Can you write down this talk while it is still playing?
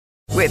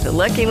With the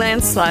Lucky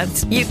Land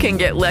Slots, you can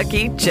get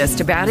lucky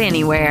just about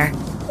anywhere.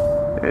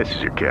 This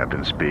is your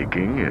captain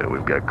speaking.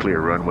 We've got clear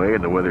runway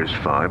and the weather's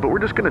fine, but we're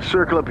just going to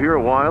circle up here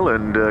a while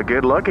and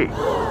get lucky.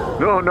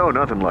 No,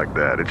 nothing like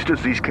that. It's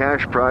just these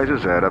cash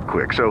prizes add up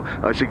quick. So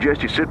I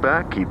suggest you sit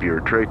back, keep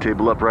your tray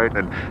table upright,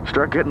 and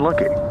start getting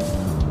lucky.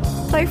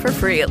 Play for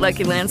free at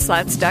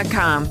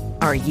LuckyLandSlots.com.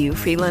 Are you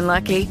feeling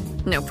lucky?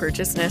 No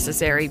purchase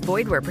necessary.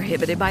 Void where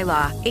prohibited by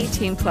law.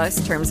 18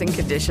 plus terms and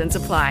conditions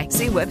apply.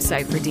 See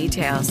website for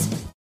details.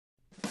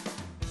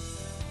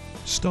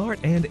 Start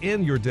and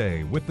end your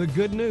day with the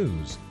good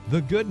news. The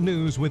Good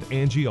News with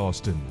Angie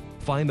Austin.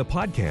 Find the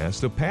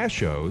podcast of past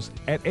shows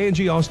at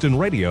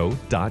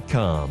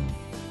angieaustinradio.com.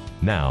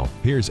 Now,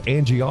 here's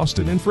Angie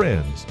Austin and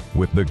friends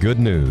with the good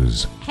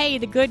news. Hey,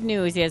 the good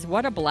news is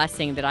what a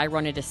blessing that I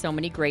run into so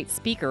many great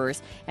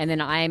speakers, and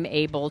then I'm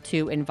able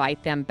to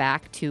invite them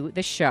back to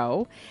the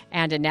show.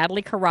 And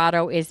Natalie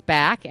Corrado is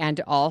back,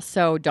 and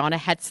also Donna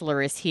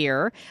Hetzler is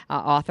here,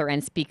 author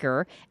and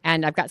speaker.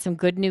 And I've got some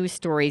good news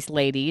stories,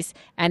 ladies.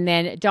 And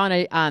then,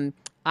 Donna,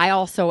 I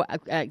also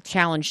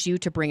challenged you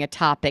to bring a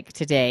topic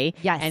today.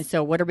 Yes. And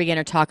so what are we going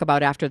to talk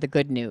about after the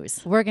good news?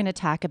 We're going to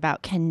talk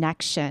about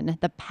connection,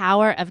 the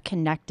power of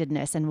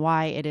connectedness, and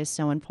why it is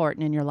so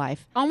important in your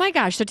life. Oh my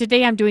gosh. So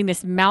today I'm doing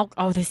this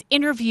this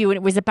interview, and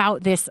it was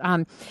about this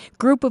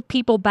group of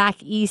people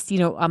back east,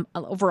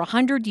 over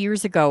 100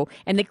 years ago,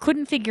 and they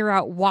couldn't figure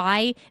out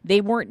why they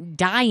weren't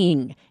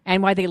dying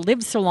and why they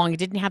lived so long and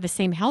didn't have the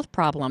same health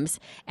problems.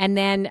 And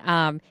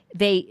then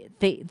they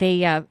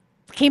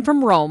came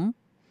from Rome.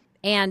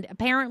 And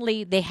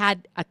apparently they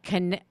had a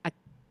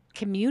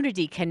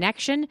community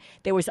connection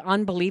that was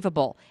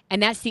unbelievable.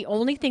 And that's the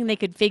only thing they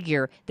could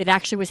figure that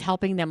actually was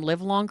helping them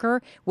live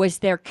longer was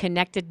their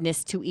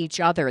connectedness to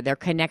each other, their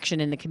connection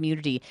in the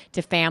community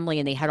to family.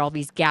 And they had all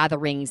these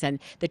gatherings,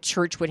 and the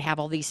church would have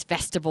all these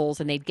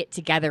festivals, and they'd get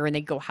together and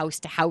they'd go house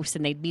to house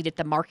and they'd meet at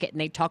the market and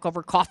they'd talk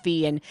over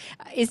coffee. And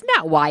isn't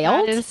that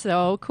wild? That is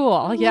so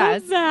cool.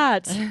 Yes. Love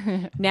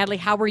that. Natalie,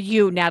 how are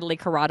you, Natalie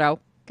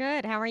Corrado?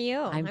 Good. How are you?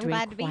 I'm doing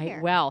glad to be quite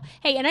here. well.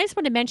 Hey, and I just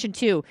want to mention,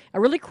 too, a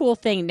really cool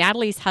thing.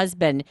 Natalie's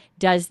husband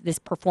does this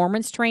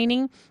performance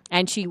training,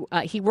 and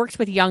he works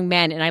with young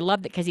men, and I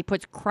love that because he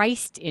puts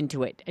Christ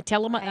into it.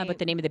 Tell him what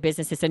the name of the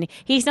business is. And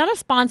he's not a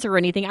sponsor or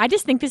anything. I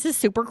just think this is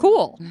super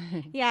cool.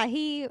 Yeah,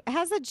 he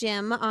has a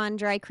gym on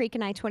Dry Creek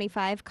and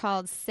I-25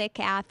 called SIC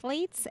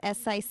Athletes,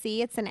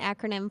 S-I-C. It's an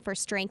acronym for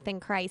Strength in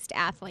Christ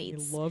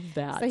Athletes. I love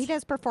that. So he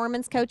does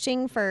performance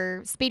coaching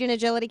for speed and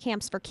agility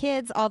camps for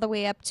kids all the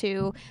way up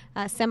to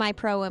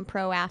semi-pro and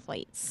pro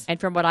athletes. And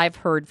from what I've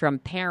heard from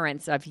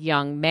parents of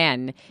young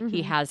men,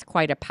 he has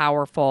quite a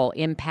powerful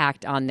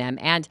impact on them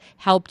and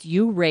helped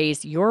you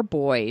raise your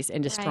boys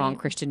into strong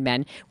Christian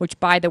men, which,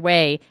 by the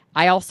way,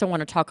 I also want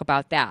to talk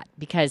about that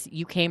because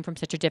you came from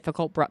such a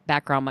difficult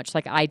background, much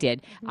like I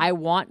did. I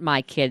want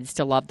my kids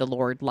to love the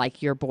Lord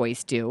like your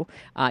boys do,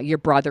 your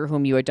brother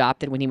whom you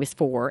adopted when he was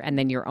 4, and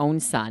then your own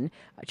son,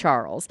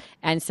 Charles.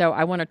 And so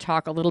I want to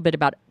talk a little bit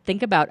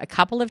think about a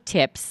couple of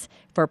tips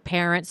for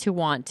parents who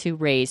want to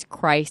raise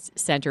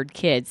Christ-centered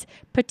kids,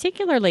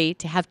 particularly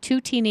to have 2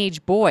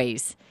 teenage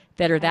boys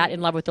that are that in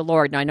love with the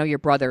Lord. Now, I know your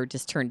brother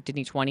just turned, didn't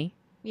he, 20?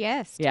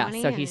 Yes, 20.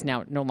 Yeah, so he's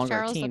now no longer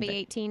Charles a teen. will be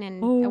 18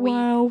 in oh, a week.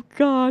 Wow,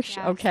 gosh.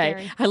 Yeah, okay.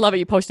 scary. I love it.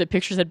 You posted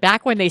pictures that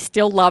back when they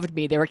still loved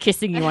me, they were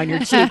kissing you on your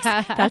cheeks.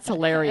 That's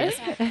hilarious.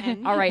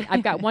 All right,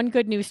 I've got one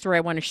good news story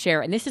I want to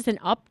share, and this is an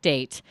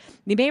update.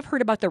 You may have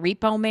heard about the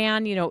repo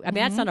man.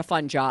 That's not a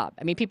fun job.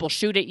 I mean, people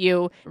shoot at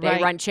you. They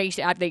run, chase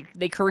you,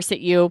 they curse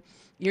at you.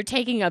 You're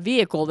taking a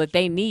vehicle that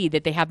they need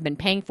that they haven't been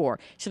paying for.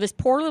 So this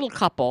poor little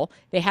couple,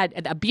 they had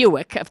a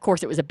Buick. Of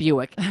course, it was a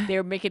Buick. They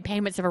were making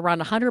payments of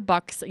around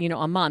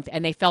 $100, a month,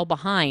 and they fell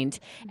behind.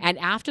 And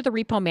after the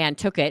repo man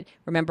took it,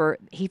 remember,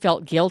 he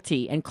felt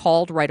guilty and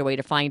called right away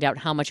to find out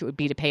how much it would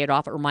be to pay it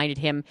off.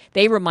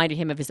 They reminded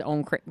him of his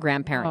own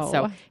grandparents. Oh.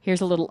 So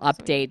here's a little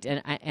update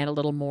and a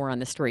little more on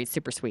the story. It's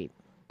super sweet.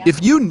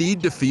 If you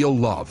need to feel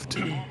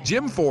loved,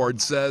 Jim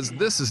Ford says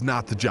this is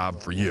not the job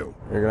for you.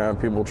 You're going to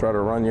have people try to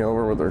run you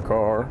over with their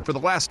car. For the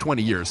last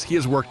 20 years, he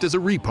has worked as a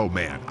repo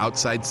man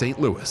outside St.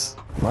 Louis.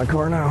 My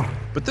car now.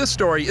 But this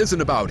story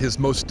isn't about his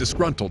most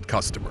disgruntled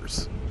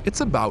customers.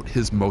 It's about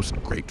his most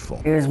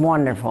grateful. He was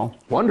wonderful.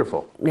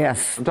 Wonderful.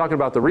 Yes, I'm talking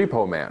about the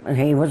repo man.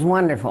 he was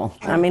wonderful.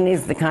 I mean,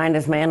 he's the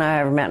kindest man I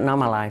ever met in all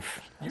my life.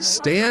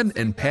 Stan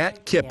and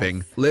Pat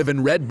Kipping live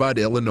in Red Bud,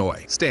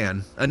 Illinois.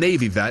 Stan, a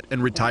Navy vet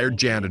and retired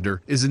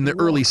janitor, is in the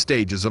early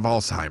stages of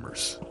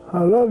Alzheimer's.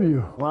 I love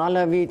you. Well, I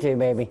love you too,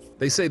 baby.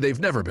 They say they've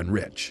never been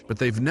rich, but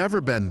they've never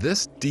been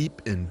this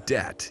deep in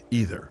debt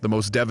either. The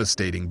most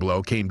devastating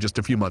blow came just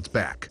a few months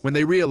back when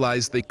they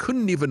realized they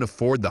couldn't even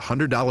afford the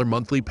 $100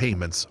 monthly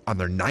payments on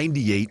their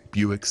 '98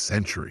 Buick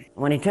Century.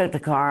 When he took the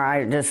car,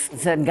 I just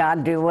said,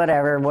 God, do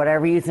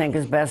whatever you think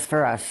is best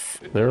for us.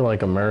 They're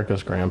like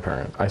America's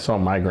grandparents. I saw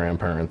my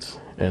grandparents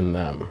in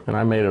them, and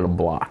I made it a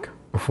block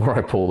before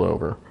I pulled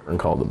over and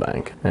called the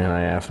bank. And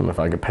I asked them if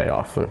I could pay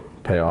off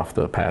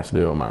the past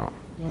due amount.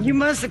 You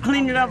must have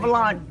cleaned it up a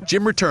lot.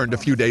 Jim returned a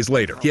few days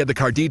later. He had the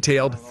car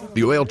detailed,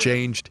 the oil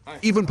changed,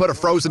 even put a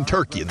frozen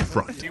turkey in the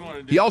front.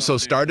 He also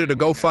started a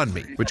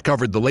GoFundMe, which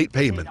covered the late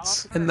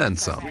payments and then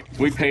some.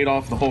 We paid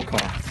off the whole car.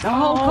 The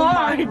whole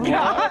car. Oh, my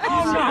God.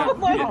 Oh,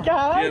 my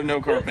God. You have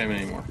no car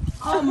payment anymore.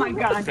 Oh, my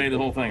God. Paid the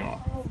whole thing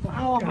off.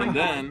 And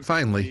then,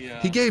 finally,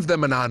 he gave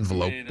them an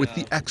envelope with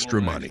the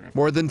extra money,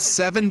 more than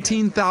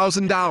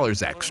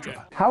 $17,000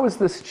 extra. how has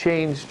this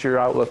changed your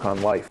outlook on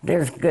life?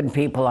 There's good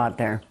people out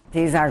there.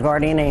 He's our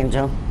guardian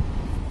angel.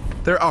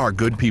 There are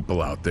good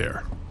people out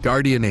there,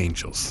 guardian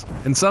angels,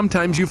 and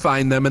sometimes you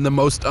find them in the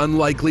most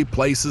unlikely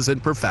places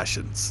and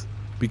professions.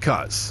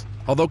 Because,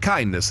 although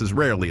kindness is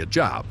rarely a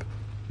job,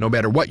 no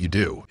matter what you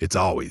do, it's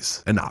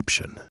always an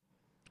option.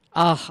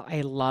 Oh,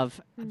 I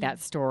love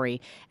that story.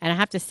 And I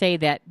have to say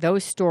that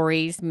those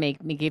stories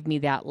give me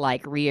that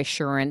like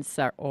reassurance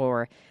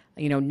or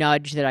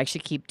nudge that I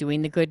should keep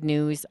doing the good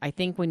news. I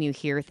think when you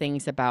hear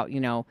things about,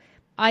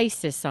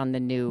 ISIS on the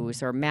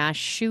news or mass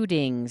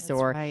shootings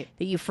that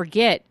you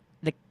forget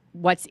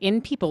what's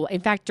in people.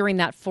 In fact, during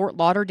that Fort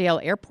Lauderdale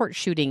airport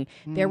shooting,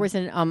 there was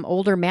an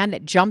older man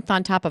that jumped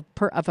on top of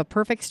a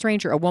perfect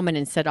stranger, a woman,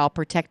 and said, "I'll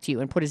protect you,"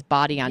 and put his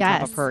body on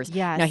top of hers.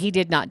 Yes. Now, he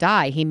did not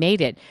die. He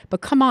made it.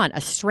 But come on,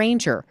 a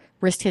stranger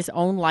risked his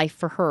own life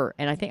for her.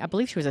 And I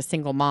believe she was a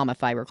single mom,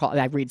 if I recall.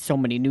 I read so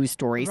many news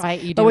stories. Right,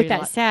 you do but with read a that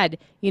lot. said,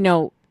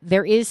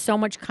 there is so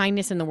much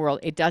kindness in the world.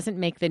 It doesn't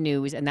make the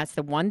news. And that's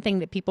the one thing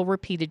that people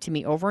repeated to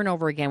me over and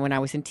over again. When I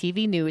was in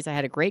TV news, I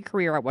had a great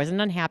career. I wasn't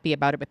unhappy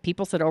about it, but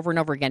people said over and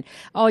over again,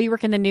 "Oh, you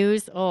work in the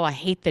news? Oh, I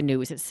hate the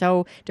news. It's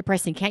so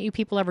depressing. Can't you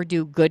people ever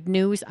do good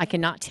news?" I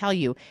cannot tell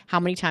you how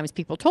many times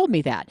people told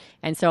me that.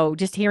 And so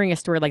just hearing a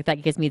story like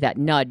that gives me that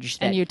nudge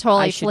that And you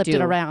totally I should flipped do.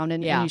 it around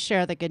and Yeah. you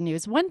share the good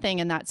news. One thing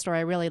in that story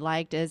I really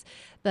liked is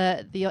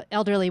the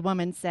elderly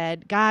woman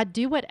said, "God,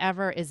 do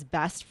whatever is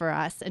best for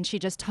us." And she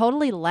just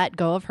totally let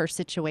go of her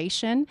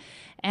situation.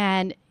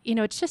 And,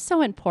 it's just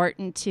so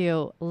important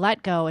to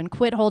let go and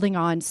quit holding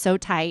on so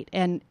tight.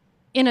 And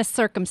in a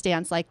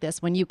circumstance like this,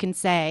 when you can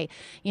say,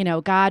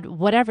 "God,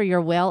 whatever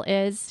your will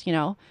is,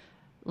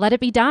 let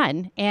it be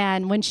done."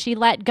 And when she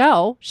let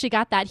go, she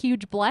got that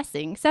huge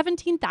blessing,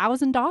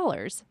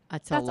 $17,000.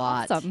 That's a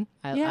lot. Awesome.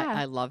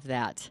 I love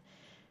that.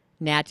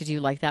 Nat, did you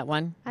like that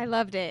one? I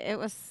loved it.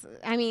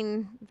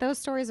 Those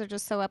stories are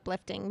just so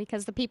uplifting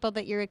because the people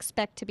that you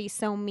expect to be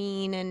so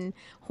mean and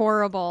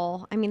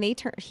horrible,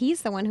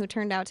 he's the one who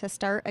turned out to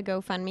start a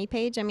GoFundMe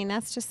page.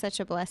 That's just such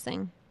a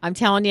blessing. I'm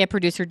telling you,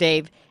 producer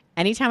Dave,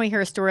 anytime I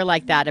hear a story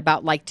like that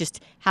about just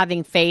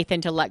having faith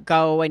and to let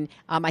go, and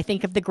I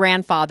think of the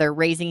grandfather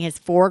raising his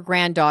 4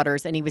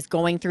 granddaughters, and he was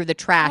going through the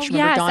trash. Oh,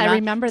 yes, Donna, I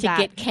remember to that.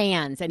 get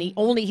cans, and he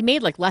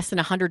made less than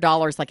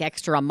 $100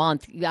 extra a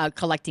month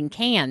collecting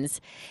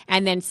cans,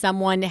 and then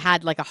someone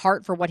had a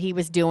heart for what he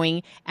was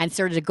doing and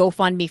started a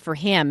GoFundMe for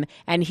him,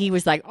 and he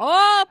was like,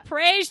 "Oh,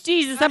 praise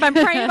Jesus! I've been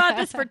praying about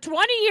this for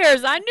 20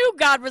 years. I knew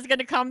God was going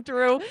to come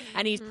through."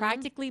 And he's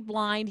practically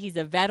blind. He's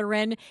a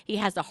veteran. He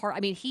has a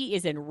heart. He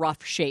is in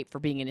rough shape for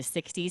being in his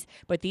 60s,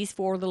 but these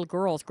 4 little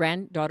girls,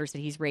 granddaughters that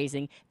he's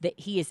raising, that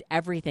he is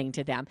everything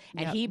to them,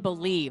 and he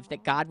believed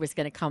that God was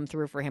going to come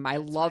through for him. I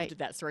loved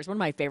that story. It's one of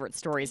my favorite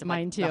stories of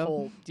Mine too. the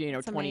whole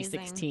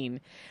 2016.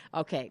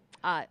 Okay,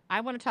 I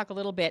want to talk a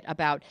little bit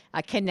about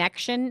a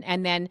connection,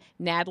 and then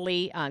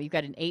Natalie, you've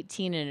got an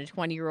 18 and a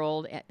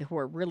 20-year-old who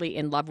are really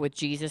in love with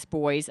Jesus,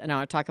 boys, and I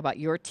want to talk about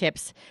your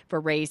tips for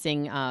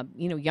raising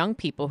young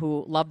people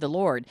who love the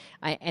Lord.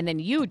 And then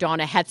you,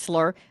 Donna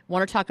Hetzler,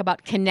 want to talk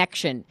about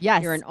connection.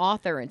 Yes. You're an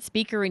author and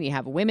speaker, and you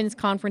have women's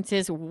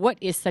conferences. What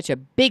is such a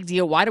big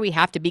deal? Why do we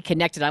have to be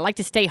connected? I like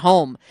to stay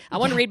home. I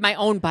want to read my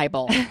own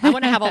Bible. I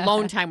want to have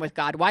alone time with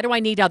God. Why do I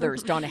need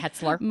others, Donna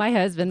Hetzler? My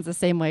husband's the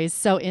same way. He's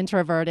so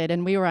introverted,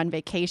 and we were on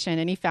vacation,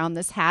 and he found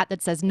this hat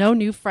that says "No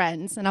new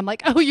friends," and I'm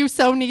like, "Oh, you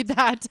so need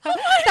that."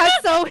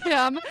 That's so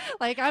him.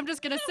 I'm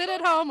just gonna sit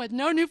at home with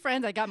no new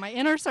friends. I got my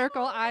inner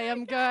circle. I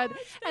am good.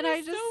 And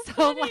I just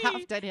so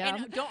laughed at him.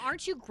 And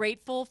aren't you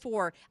grateful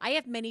for? I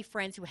have many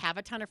friends who have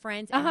a ton of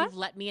friends, and who've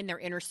let me in their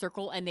inner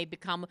circle, and they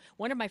become.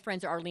 One of my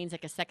friends, Arlene's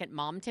like a second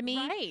mom to me,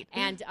 Right.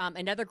 And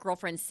another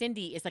girlfriend,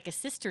 Cindy, is like a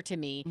sister to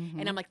me,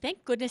 and I'm like,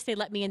 thank goodness they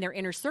let me in their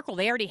inner circle.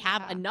 They already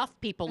have enough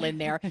people in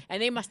there,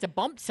 and they must have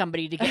bumped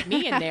somebody to get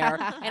me in there.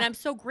 And I'm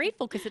so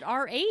grateful because at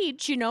our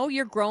age,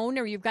 you're grown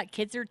or you've got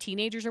kids or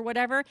teenagers or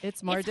whatever.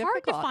 It's more hard to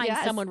difficult, find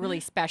yes. someone really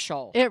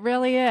special. It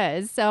really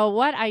is. So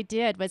what I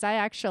did was I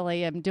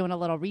actually am doing a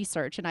little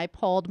research, and I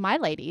polled my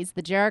ladies,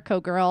 the Jericho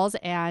girls,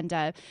 and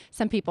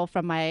some people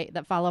from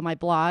that follow my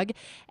blog,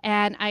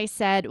 and I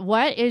said,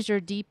 "What is your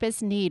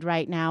deepest need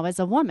right now as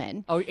a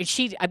woman?" Oh,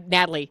 and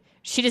Natalie,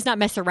 She does not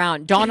mess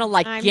around. Donna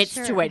gets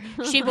to it.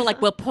 She will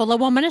we'll pull a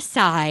woman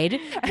aside.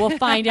 We'll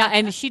find out,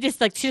 and she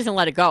doesn't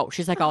let it go.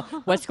 She's like, "Oh,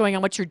 what's going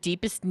on? What's your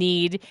deepest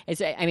need?"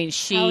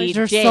 She how is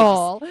your digs.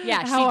 soul?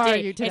 Yeah, how are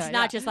digs. you today? It's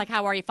not just like,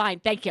 "How are you?" Fine,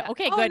 thank you.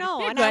 Okay, good. Oh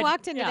no! And good. I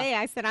walked in today.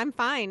 I said, "I'm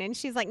fine," and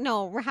she's like,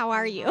 "No, how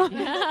are you?"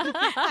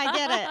 I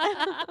get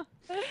it.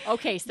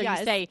 Okay, so you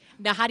say,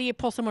 now how do you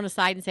pull someone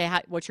aside and say,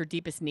 what's your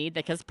deepest need?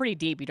 Because it's pretty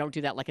deep. You don't do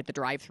that at the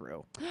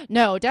drive-thru.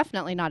 No,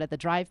 definitely not at the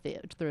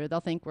drive-thru. They'll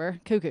think we're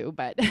cuckoo.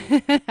 But,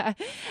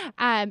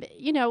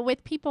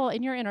 with people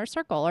in your inner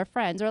circle or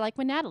friends, or like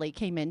when Natalie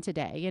came in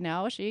today,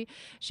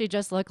 she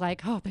just looked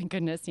like, oh, thank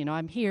goodness,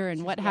 I'm here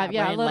and what have you.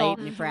 Running a little late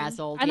and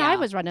frazzled. And I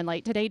was running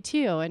late today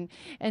too.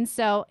 And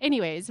so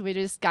anyways, we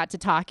just got to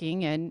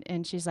talking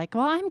and she's like,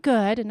 well, I'm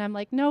good. And I'm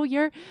like, no,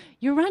 you're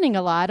running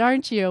a lot,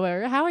 aren't you?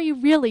 Or how are you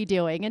really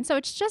doing? And so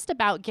it's just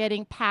about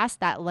getting past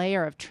that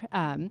layer of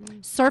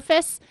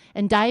surface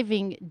and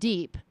diving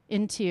deep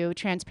into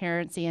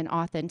transparency and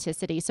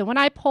authenticity. So when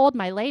I polled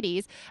my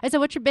ladies, I said,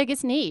 what's your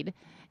biggest need?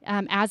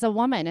 As a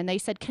woman, and they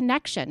said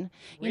connection.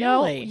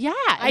 Really? Yeah.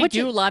 I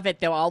do love it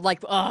though. I'll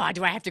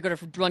do I have to go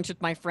to lunch with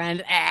my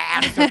friend?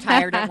 I'm so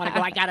tired. I don't want to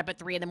go. I got up at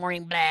 3 a.m.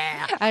 Blah.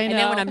 I know. And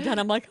then when I'm done,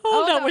 I'm like,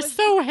 that was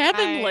so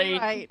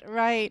heavenly.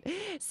 Right.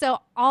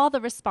 So all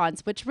the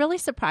response, which really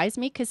surprised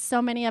me, because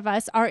so many of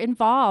us are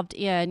involved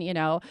in,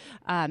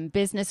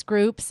 business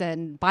groups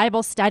and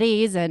Bible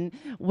studies and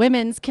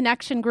women's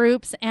connection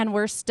groups, and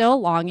we're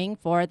still longing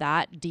for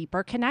that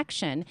deeper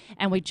connection,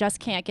 and we just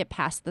can't get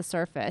past the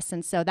surface.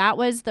 And so that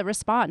was the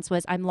response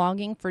was, I'm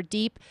longing for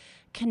deep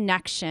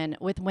connection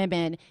with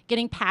women,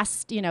 getting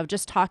past,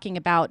 just talking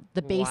about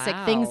the basic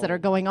things that are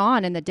going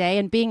on in the day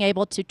and being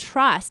able to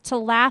trust, to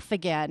laugh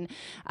again,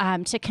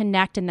 to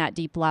connect in that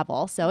deep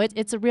level. So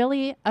it's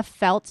really a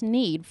felt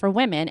need for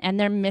women, and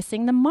they're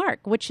missing the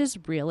mark, which is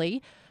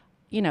really,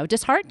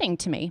 disheartening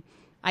to me.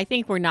 I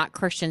think we're not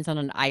Christians on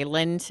an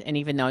island, and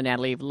even though,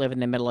 Natalie, we live in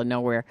the middle of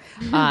nowhere,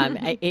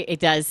 it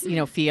does,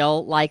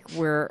 feel like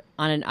we're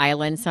on an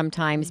island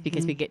sometimes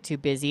because we get too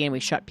busy and we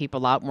shut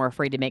people out and we're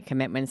afraid to make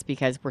commitments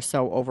because we're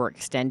so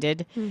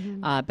overextended.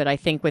 But I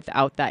think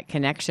without that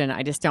connection,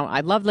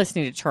 I love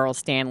listening to Charles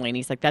Stanley, and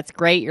he's like, that's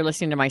great, you're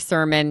listening to my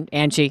sermon,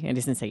 Angie, and he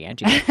doesn't say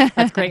Angie,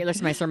 that's great, you're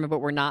listening to my sermon, but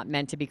we're not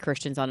meant to be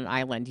Christians on an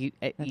island. You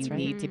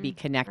need to be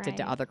connected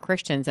to other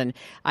Christians, and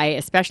I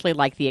especially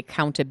like the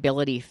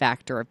accountability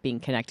factor of being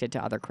connected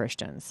to other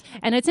Christians.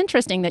 And it's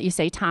interesting that you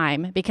say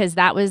time, because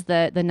that was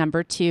the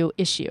number 2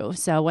 issue.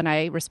 So when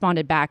I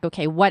responded back,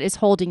 okay, what is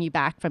holding you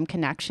back from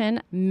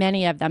connection?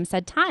 Many of them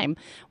said time.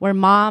 We're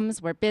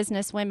moms, we're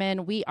business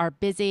women, we are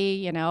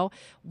busy,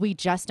 we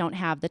just don't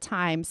have the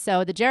time.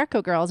 So the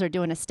Jericho girls are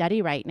doing a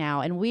study right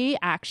now, and we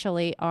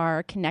actually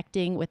are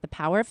connecting with the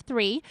power of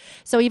 3.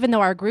 So even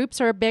though our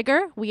groups are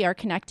bigger, we are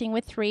connecting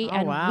with 3,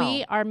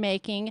 we are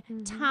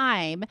making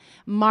time,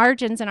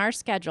 margins in our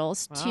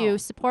schedules to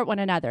support one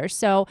another.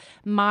 So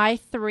my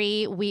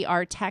 3, we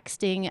are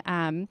texting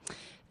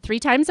 3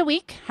 times a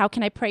week. How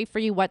can I pray for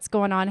you? What's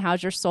going on?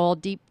 How's your soul?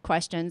 Deep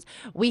questions.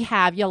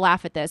 You'll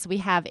laugh at this, we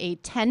have a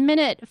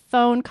 10-minute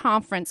phone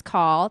conference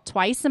call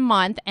twice a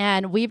month,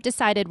 and we've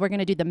decided we're going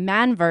to do the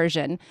man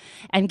version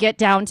and get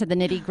down to the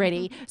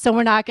nitty-gritty. So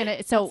we're not going to,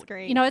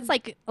 it's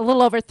like a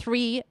little over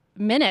 3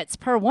 minutes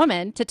per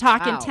woman to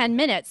talk in 10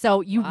 minutes.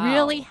 So you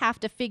really have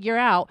to figure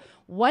out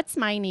what's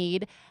my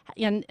need,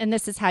 and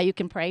this is how you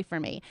can pray for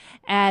me.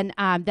 And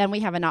then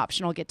we have an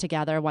optional get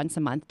together once a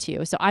month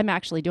too. So I'm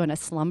actually doing a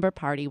slumber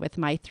party with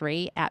my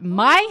 3 at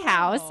my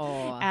house,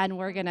 and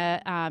we're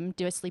gonna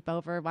do a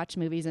sleepover, watch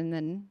movies, and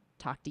then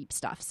talk deep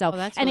stuff. So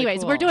that's anyways, really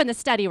cool. We're doing the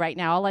study right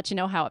now. I'll let you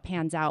know how it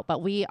pans out,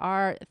 but we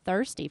are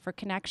thirsty for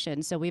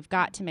connection. So we've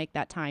got to make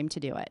that time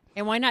to do it.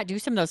 And why not do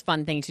some of those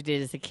fun things you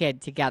did as a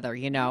kid together,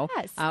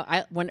 Yes.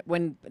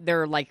 When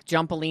they're like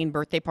Jumpaline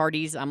birthday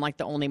parties, I'm like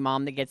the only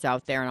mom that gets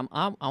out there, and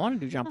I want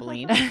to do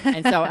Jumpaline.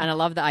 and I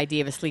love the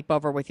idea of a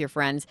sleepover with your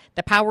friends.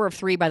 The power of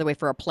 3, by the way,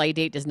 for a play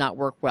date does not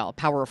work well.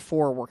 Power of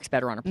 4 works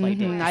better on a play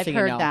date. I've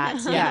heard that.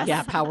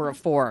 Yeah, power of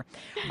 4.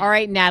 All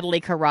right,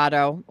 Natalie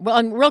Corrado. Well,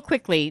 and real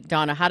quickly,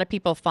 Donna, how do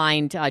people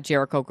find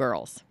Jericho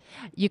Girls?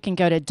 You can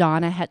go to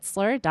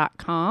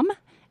donnahetzler.com,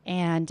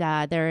 and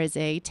there is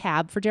a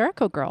tab for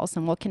Jericho Girls,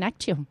 and we'll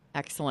connect you.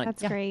 Excellent.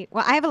 That's great.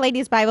 Well, I have a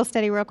ladies' Bible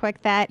study real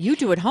quick that you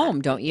do at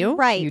home, don't you?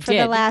 Right, for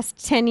the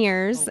last 10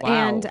 years. Oh,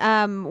 wow. And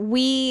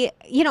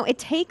it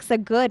takes a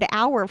good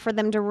hour for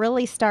them to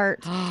really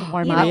start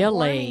warming up.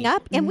 Warming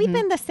up. And we've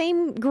been the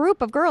same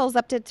group of girls,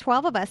 up to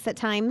 12 of us at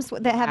times,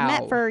 that have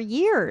met for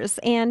years.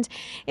 And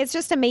it's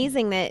just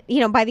amazing that,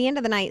 by the end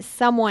of the night,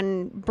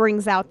 someone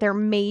brings out their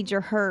major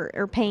hurt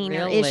or pain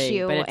or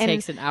issue. But it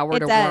takes an hour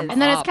to warm up.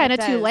 And then it's kind of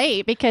too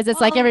late, because it's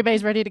like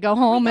everybody's ready to go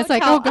home. It's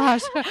like, oh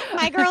gosh.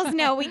 My girls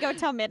know we go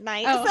till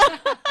midnight.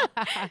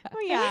 So.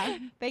 Yeah,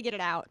 they get it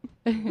out.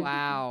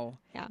 Wow.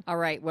 Yeah. All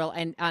right. Well,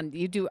 and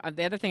you do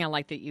the other thing I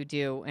like that you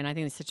do, and I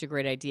think it's such a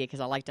great idea because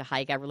I like to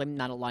hike. I really am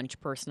not a lunch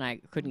person.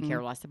 I couldn't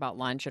care less about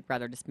lunch. I'd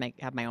rather just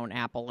have my own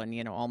apple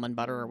and almond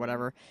butter or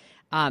whatever.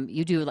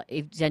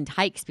 You've done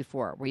hikes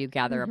before where you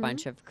gather a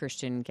bunch of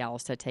Christian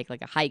gals to take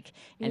like a hike,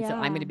 and so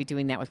I'm going to be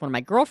doing that with one of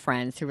my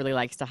girlfriends who really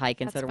likes to hike,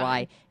 and so do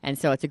I. And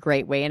so it's a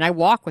great way. And I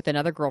walk with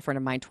another girlfriend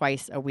of mine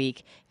twice a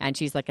week, and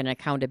she's like an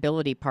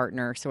accountability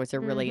partner. So it's a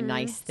really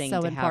nice thing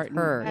to have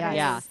her. Yes.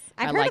 Yeah.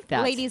 I've I heard like of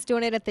that. ladies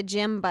doing it at the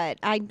gym, but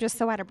I'm just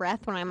so out of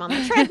breath when I'm on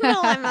the treadmill.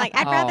 I'm like,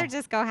 I'd rather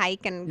just go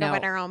hike and go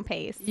at our own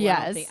pace.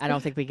 Yes. I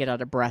don't think we get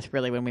out of breath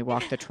really when we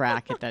walk the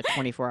track at the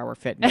 24-hour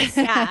fitness.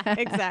 Yeah,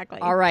 exactly.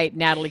 All right,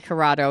 Natalie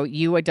Corrado,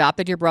 you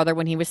adopted your brother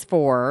when he was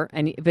 4,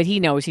 but he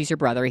knows he's your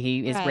brother.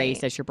 He is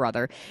raised as your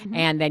brother.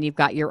 And then you've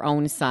got your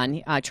own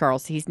son,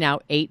 Charles. He's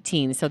now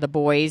 18. So the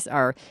boys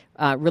are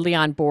really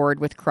on board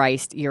with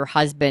Christ. Your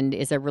husband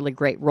is a really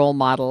great role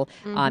model.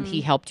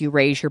 He helped you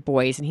raise your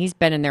boys, and he's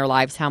been in their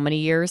lives how many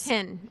years?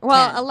 10.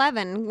 Well,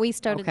 11. We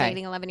started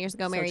dating 11 years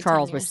ago, So married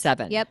Charles 10 was years.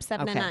 7. Yep,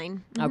 7 and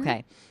 9.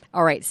 Okay.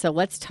 All right, so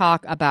let's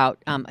talk about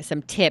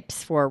some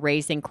tips for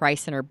raising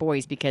Christ in our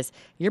boys because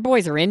your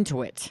boys are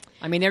into it.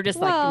 I mean, they're just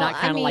not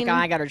kind of like,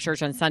 I got to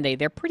church on Sunday.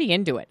 They're pretty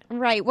into it.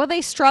 Right. Well,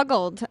 they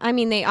struggled. I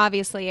mean, they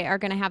obviously are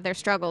going to have their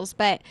struggles,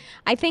 but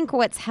I think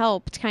what's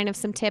helped, kind of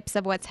some tips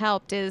of what's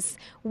helped is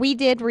we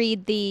did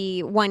read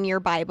the 1-year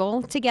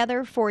Bible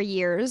together for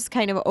years,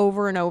 kind of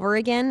over and over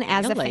again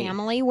as a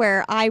family,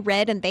 where I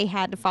read and they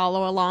had to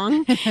follow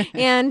along.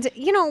 And,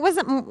 it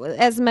wasn't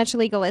as much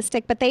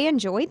legalistic, but they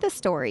enjoyed the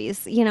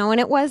stories, and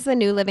it was the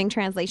New Living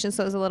Translation,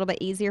 so it was a little bit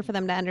easier for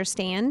them to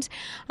understand.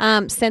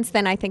 Since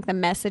then, I think the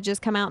messages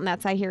come out, and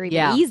that's, I hear,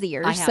 even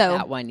easier. I have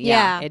that one.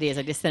 Yeah, it is.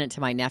 I just sent it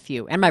to my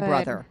nephew and my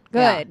brother.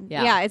 Good.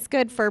 Yeah, it's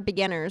good for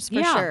beginners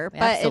for sure.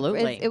 But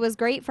absolutely. It was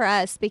great for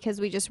us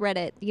because we just read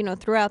it,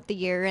 throughout the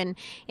year, and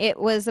it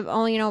was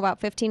only,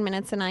 about 15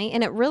 minutes a night,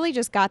 and it really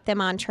just got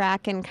them on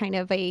track and kind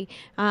of a,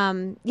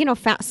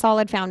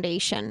 solid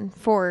foundation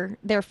for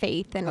their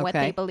faith and what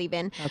they believe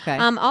in. Okay.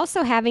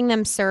 Also, having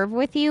them serve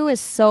with you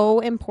is so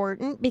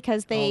important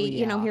because they,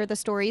 hear the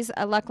stories.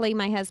 Luckily,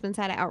 my husband's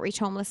had an outreach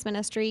homeless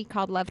ministry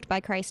called Loved by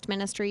Christ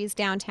Ministries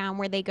downtown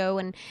where they go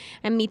and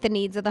meet the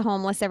needs of the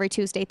homeless every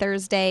Tuesday,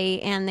 Thursday,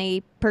 and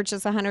they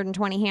purchase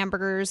 120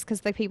 hamburgers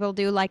because the people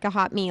do like a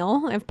hot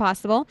meal if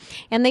possible.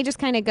 And they just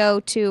kind of go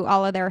to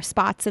all of their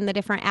spots in the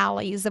different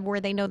alleys of where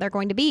they know they're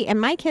going to be. And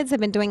my kids have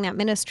been doing that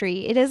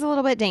ministry. It is a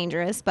little bit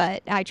dangerous,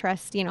 but I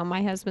trust,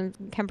 my husband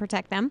can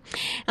protect them.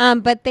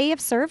 But they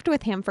have served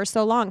with him for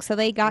so long. So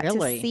they got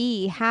to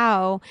see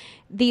how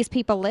these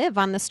people live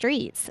on the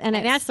streets. And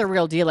that's the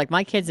real deal. Like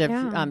my kids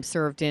have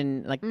served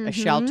in like a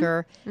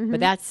shelter, but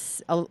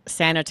that's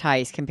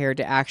sanitized compared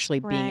to actually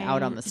being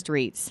out on the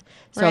streets.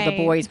 So the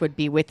boys would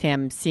be with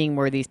him seeing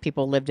where these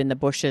people lived in the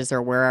bushes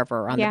or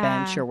wherever, on the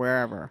bench or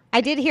wherever.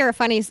 I did hear a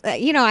funny,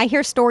 I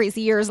hear stories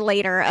years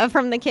later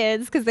from the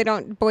kids because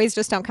boys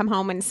just don't come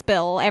home and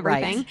spill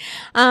everything.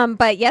 Right.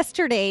 But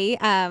yesterday,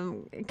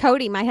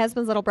 Cody, my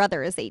husband's little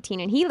brother, is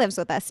 18 and he lives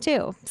with us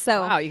too.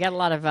 So wow, you got a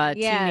lot of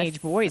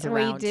teenage boys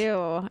around.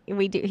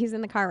 We do. He's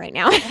in the car right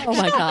now. Oh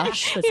my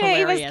gosh, that's hilarious.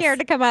 He was scared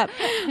to come up.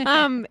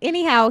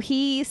 Anyhow,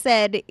 he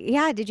said,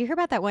 did you hear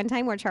about that one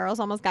time where Charles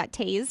almost got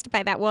tased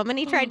by that woman?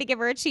 He tried to give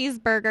her a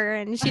cheeseburger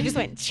and she just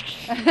went,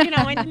 and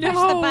pushed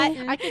the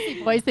button. I can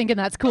see boys thinking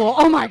that's cool.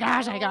 Oh my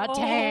gosh, I got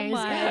tased. Oh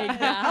my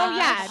gosh. Oh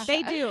yeah,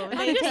 they do.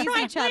 They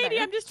tase each other.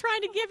 I'm just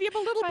trying to give you a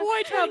little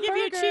boy trying to give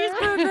you a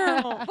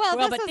cheeseburger.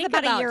 Well, this was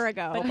about a year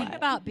ago. But think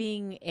about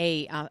being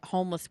a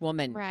homeless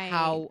woman,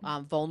 how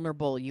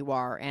vulnerable you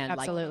are, and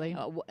absolutely.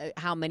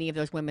 How many of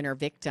those women are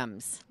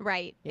victims.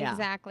 Right,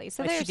 exactly.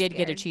 So but she did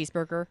get a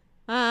cheeseburger.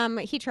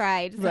 He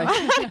tried. So.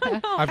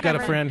 I've got a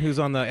friend who's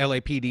on the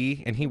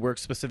LAPD, and he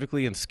works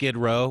specifically in Skid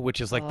Row, which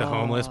is like the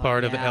homeless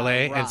part of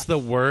LA. Rough. It's the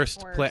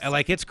worst place.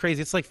 Like, it's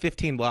crazy. It's like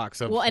 15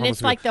 blocks of and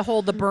it's like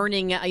the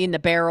burning in the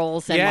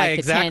barrels and like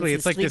exactly. the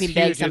It's tents like and this sleeping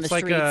bags huge. on the It's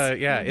like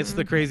streets. it's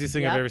the craziest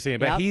thing I've ever seen.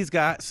 But he's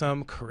got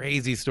some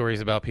crazy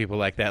stories about people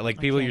like that, like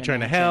people you're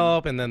trying to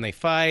help, and then they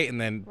fight, and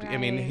then I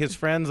mean, his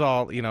friends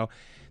all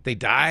they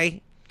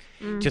die.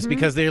 Just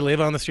because they live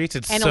on the streets,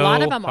 it's and so a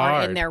lot of them hard.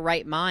 aren't in their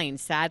right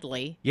mind,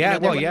 sadly. Yeah,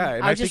 And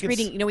I was just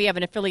reading, we have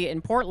an affiliate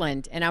in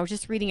Portland, and I was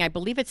just reading, I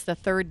believe it's the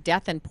 3rd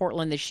death in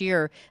Portland this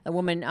year. A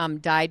woman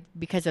died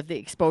because of the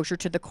exposure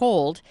to the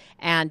cold,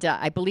 and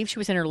I believe she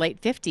was in her late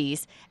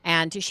 50s,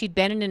 and she'd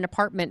been in an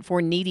apartment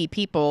for needy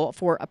people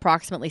for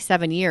approximately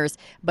 7 years,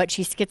 but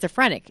she's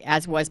schizophrenic,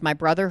 as was my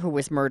brother who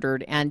was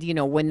murdered. And,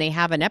 when they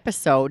have an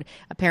episode,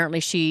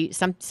 apparently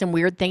some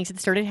weird things had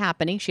started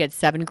happening. She had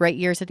 7 great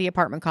years at the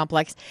apartment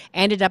complex,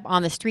 ended up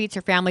on the streets.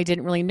 Her family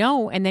didn't really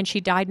know, and then she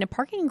died in a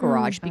parking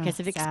garage because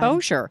of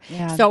exposure.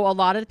 Yeah. So a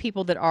lot of the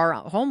people that are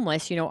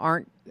homeless,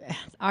 aren't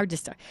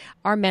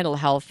our mental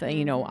health,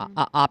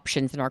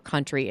 options in our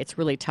country. It's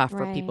really tough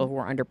for people who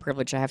are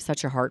underprivileged. I have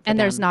such a heart for them. And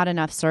there's not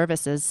enough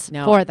services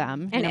for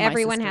them. And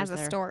everyone has a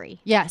story.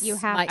 Yes. You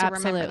have to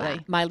remember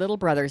that. My little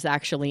brother's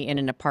actually in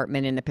an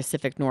apartment in the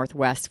Pacific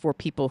Northwest for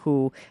people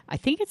who, I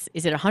think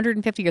is it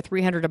 150 or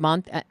 300 a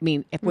month? I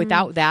mean, if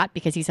without that,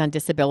 because he's on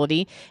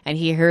disability and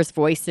he hears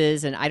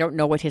voices, and I don't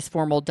know what his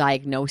formal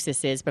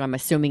diagnosis is, but I'm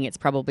assuming it's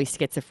probably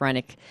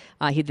schizophrenic,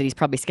 that he's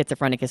probably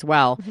schizophrenic as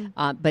well.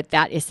 But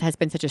that has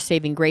been such a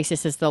saving grace.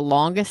 This is the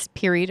longest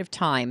period of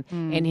time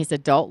in his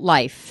adult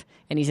life,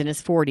 and he's in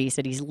his 40s,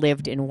 that he's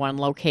lived in one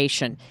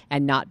location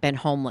and not been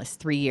homeless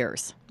 3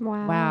 years.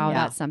 Wow,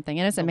 that's something.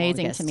 And it's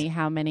amazing to me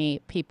how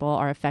many people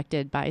are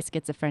affected by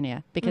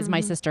schizophrenia, because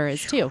my sister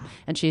is too.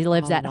 And she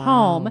lives at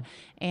home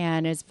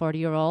and is a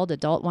 40-year-old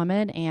adult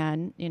woman.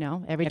 And,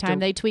 every time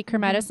they tweak her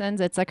medicines,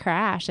 it's a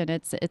crash, and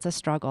it's a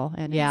struggle.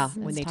 And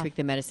when they tweak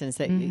the medicines,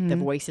 the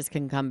voices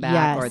can come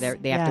back, or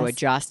they have to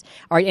adjust.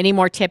 All right, any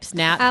more tips,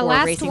 Nat,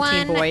 for racing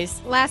team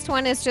boys? Last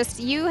one is just,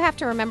 you have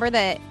to remember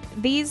that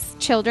these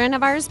children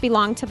of ours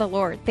belong to the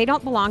Lord. They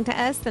don't belong to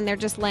us, and they're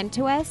just lent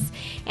to us.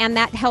 And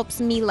that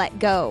helps me let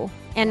go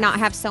and not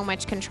have so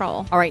much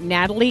control. All right,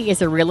 Natalie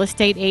is a real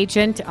estate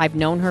agent. I've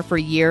known her for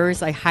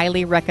years. I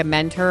highly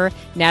recommend her.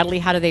 Natalie,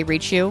 how do they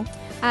reach you?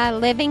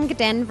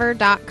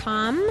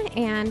 livingdenver.com,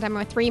 and I'm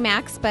with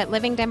Remax, but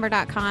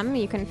livingdenver.com,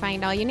 you can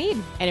find all you need.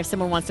 And if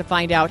someone wants to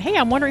find out, hey,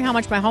 I'm wondering how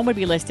much my home would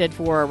be listed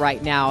for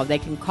right now, they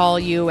can call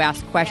you,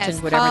 ask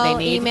questions, whatever they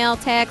need. Email,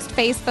 text,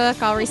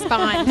 Facebook, I'll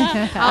respond.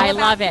 I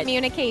love it.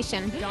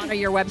 Communication. Donna,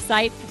 your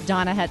website?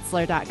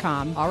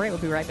 DonnaHetzler.com. All right, we'll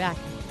be right back.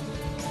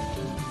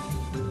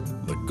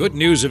 The good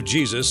news of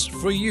Jesus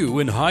for you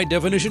in high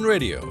definition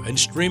radio and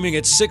streaming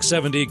at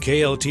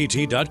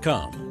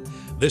 670kltt.com.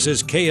 This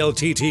is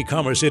KLTT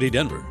Commerce City,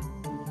 Denver.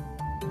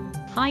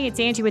 Hi, it's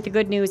Angie with the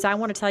good news. I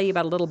want to tell you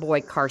about a little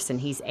boy, Carson.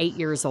 He's 8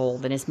 years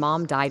old, and his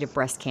mom died of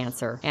breast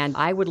cancer. And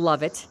I would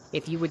love it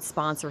if you would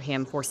sponsor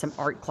him for some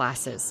art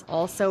classes.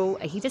 Also,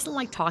 he doesn't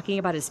like talking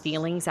about his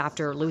feelings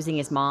after losing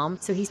his mom,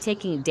 so he's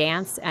taking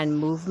dance and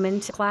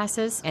movement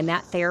classes, and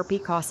that therapy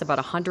costs about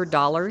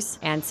 $100.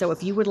 And so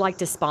if you would like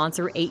to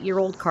sponsor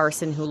 8-year-old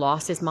Carson, who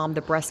lost his mom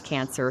to breast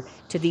cancer,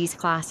 to these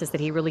classes that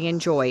he really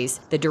enjoys,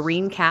 the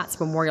Doreen Katz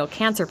Memorial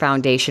Cancer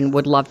Foundation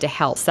would love to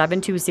help.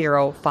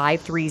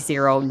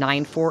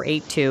 720-530-9482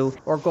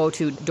 or go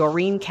to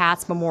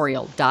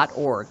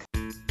DoreenKatzMemorial.org.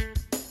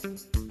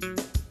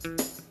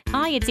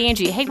 Hi, it's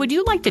Angie. Hey, would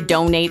you like to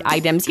donate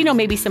items?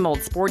 Maybe some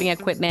old sporting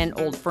equipment,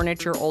 old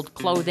furniture, old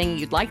clothing.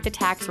 You'd like the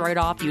tax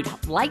write-off. You'd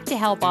like to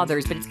help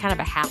others, but it's kind of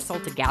a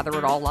hassle to gather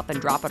it all up and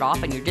drop it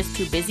off, and you're just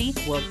too busy?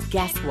 Well,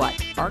 guess what?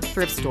 Arc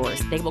Thrift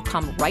Stores, they will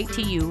come right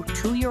to you,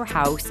 to your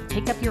house,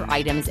 pick up your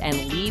items, and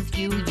leave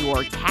you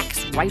your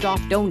tax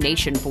write-off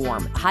donation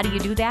form. How do you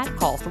do that?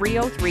 Call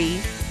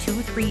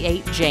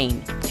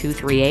 303-238-JANE,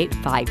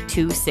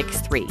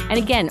 238-5263. And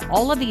again,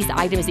 all of these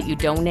items that you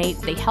donate,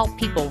 they help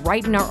people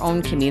right in our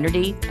own community.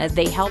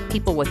 They help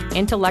people with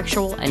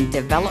intellectual and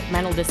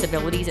developmental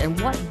disabilities, and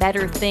what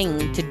better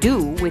thing to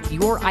do with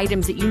your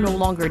items that you no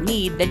longer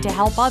need than to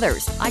help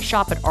others? I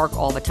shop at ARC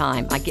all the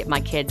time. I get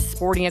my kids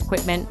sporting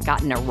equipment,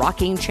 gotten a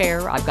rocking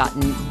chair, I've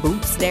gotten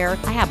boots there.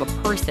 I have a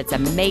purse that's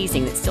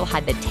amazing that still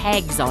had the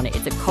tags on it.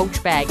 It's a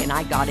Coach bag, and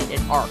I got it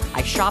at ARC.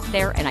 I shop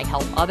there and I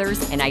help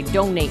others, and I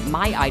donate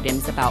my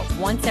items about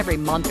once every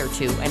month or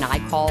two, and I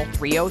call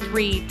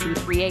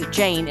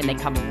 303-238-JANE, and they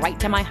come right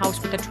to my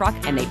house with a truck,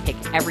 and they pick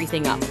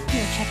everything up.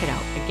 Here, check it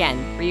out. Again,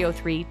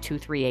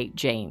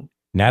 303-238-JANE.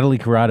 Natalie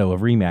Corrado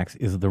of Remax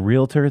is the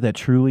realtor that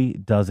truly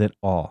does it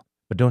all.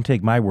 But don't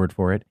take my word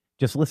for it.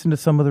 Just listen to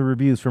some of the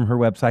reviews from her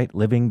website,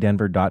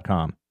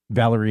 livingdenver.com.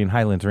 Valerie in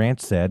Highlands Ranch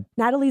said,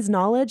 Natalie's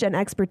knowledge and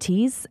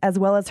expertise, as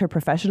well as her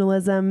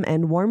professionalism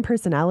and warm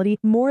personality,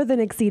 more than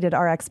exceeded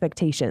our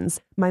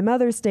expectations. My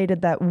mother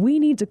stated that we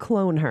need to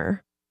clone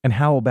her. And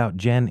how about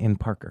Jen in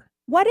Parker?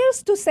 What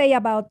else to say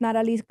about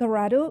Natalie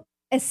Corrado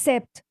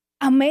except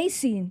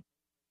amazing?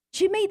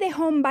 She made the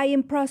home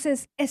buying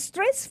process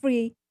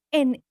stress-free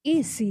and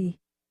easy.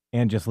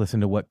 And just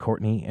listen to what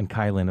Courtney and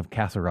Kylan of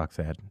Castle Rock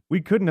said.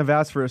 We couldn't have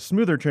asked for a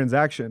smoother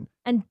transaction.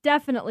 And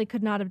definitely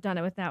could not have done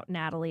it without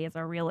Natalie as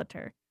our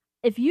realtor.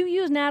 If you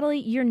use Natalie,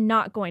 you're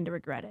not going to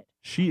regret it.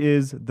 She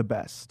is the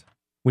best.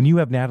 When you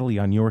have Natalie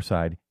on your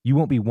side, you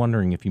won't be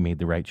wondering if you made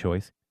the right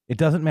choice. It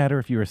doesn't matter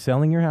if you are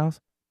selling your house,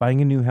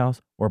 buying a new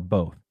house, or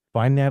both.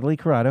 Find Natalie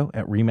Corrado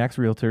at Remax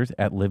Realtors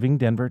at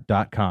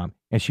livingdenver.com,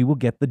 and she will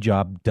get the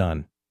job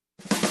done.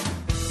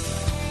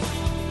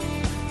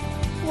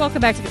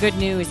 Welcome back to the Good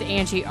News.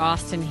 Angie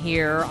Austin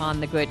here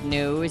on the Good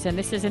News, and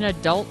this is an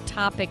adult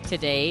topic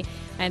today.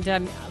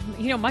 And,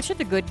 much of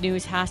the good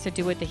news has to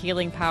do with the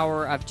healing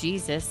power of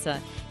Jesus,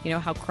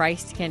 how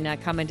Christ can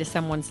come into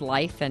someone's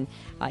life and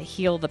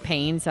heal the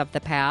pains of the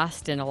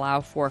past and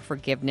allow for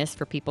forgiveness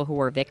for people who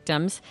are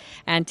victims.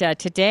 And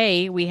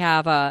today we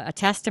have a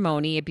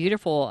testimony, a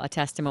beautiful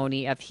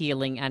testimony of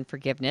healing and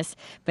forgiveness.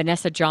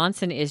 Vanessa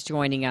Johnson is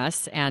joining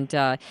us. And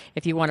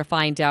if you want to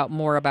find out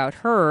more about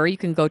her, you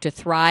can go to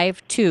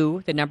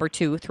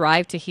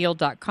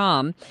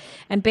thrive2heal.com.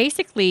 And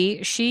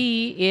basically,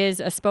 she is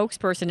a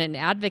spokesperson and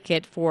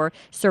advocate for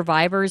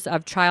survivors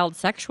of child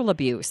sexual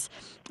abuse.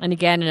 And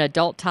again, an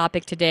adult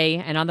topic today.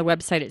 And on the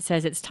website, it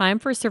says it's time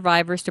for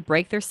survivors to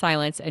break their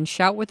silence and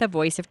shout with a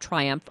voice of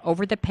triumph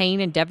over the pain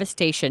and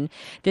devastation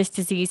this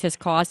disease has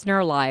caused in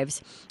our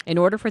lives. In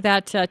order for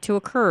that to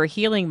occur,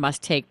 healing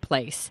must take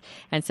place.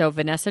 And so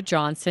Vanessa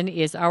Johnson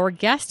is our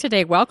guest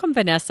today. Welcome,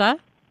 Vanessa.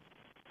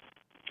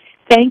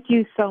 Thank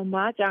you so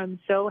much. I'm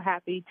so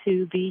happy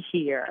to be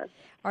here.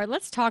 All right,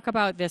 let's talk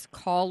about this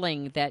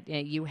calling that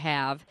you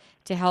have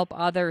to help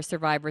other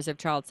survivors of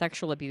child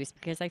sexual abuse,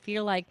 because I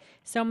feel like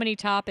so many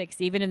topics,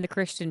 even in the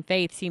Christian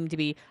faith, seem to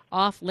be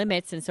off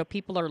limits, and so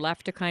people are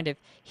left to kind of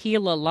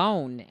heal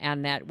alone,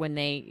 and that when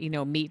they,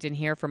 meet and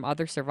hear from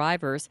other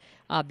survivors,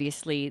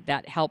 obviously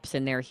that helps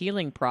in their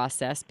healing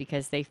process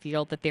because they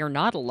feel that they're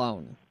not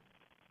alone.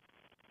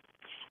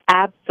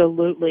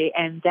 Absolutely,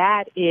 and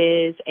that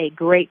is a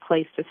great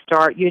place to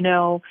start.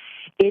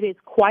 It is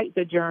quite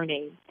the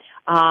journey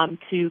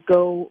to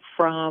go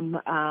from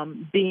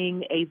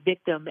being a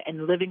victim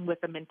and living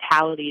with a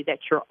mentality that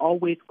you're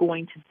always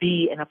going to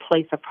be in a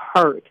place of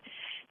hurt,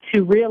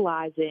 to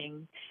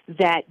realizing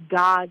that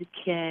God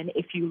can,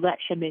 if you let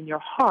Him in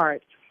your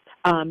heart,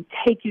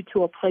 take you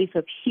to a place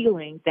of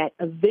healing that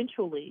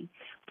eventually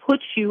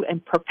puts you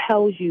and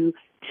propels you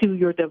to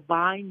your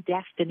divine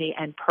destiny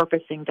and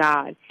purpose in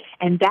God.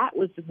 And that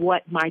was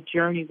what my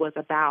journey was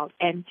about.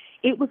 And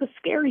it was a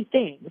scary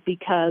thing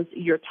because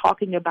you're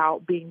talking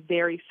about being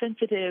very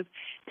sensitive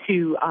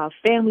to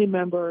family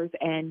members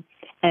and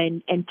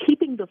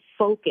keeping the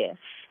focus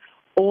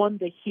on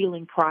the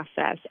healing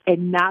process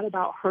and not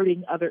about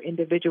hurting other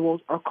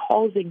individuals or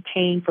causing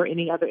pain for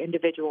any other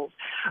individuals.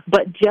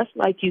 But just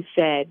like you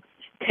said,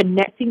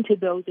 connecting to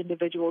those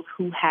individuals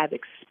who have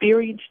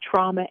experienced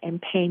trauma and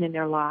pain in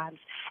their lives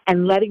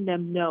and letting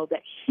them know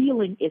that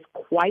healing is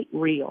quite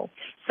real.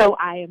 So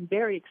I am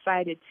very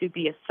excited to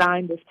be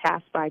assigned this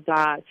task by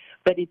God,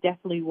 but it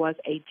definitely was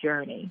a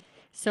journey.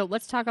 So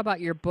let's talk about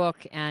your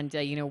book and,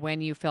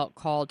 when you felt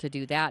called to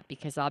do that,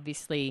 because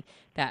obviously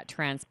that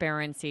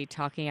transparency,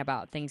 talking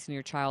about things in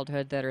your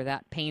childhood that are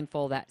that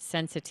painful, that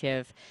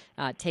sensitive,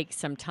 takes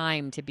some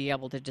time to be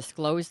able to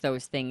disclose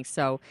those things.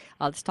 So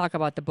let's talk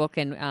about the book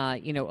and,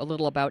 a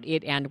little about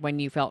it and when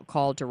you felt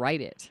called to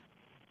write it.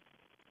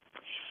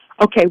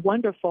 Okay,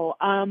 wonderful.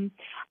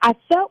 I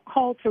felt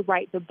called to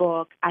write the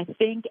book, I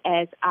think,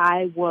 as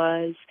I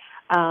was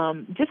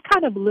just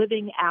kind of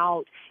living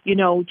out,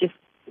 just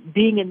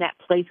being in that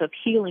place of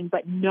healing,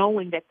 but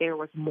knowing that there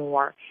was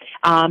more.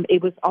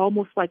 It was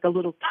almost like a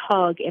little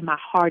tug in my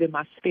heart and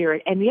my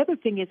spirit. And the other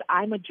thing is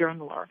I'm a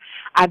journaler.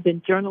 I've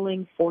been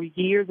journaling for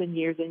years and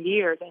years and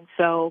years. And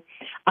so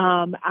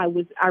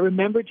I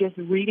remember just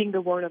reading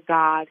the Word of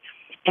God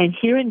and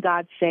hearing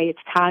God say,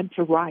 it's time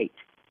to write.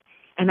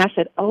 And I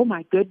said, oh,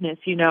 my goodness,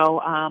 we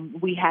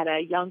had a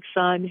young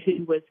son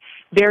who was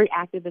very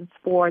active in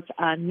sports,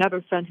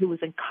 another son who was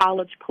in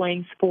college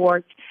playing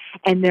sports,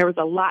 and there was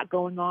a lot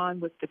going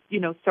on with,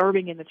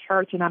 serving in the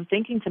church. And I'm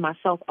thinking to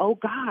myself, oh,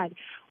 God,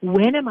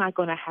 when am I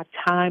going to have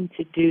time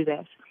to do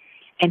this?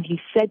 And He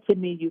said to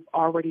me, you've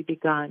already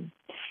begun.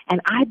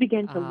 And I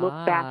began to look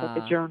back at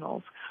the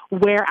journals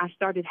where I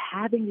started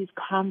having these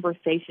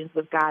conversations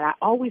with God. I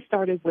always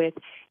started with,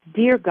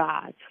 dear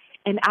God.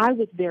 And I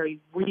was very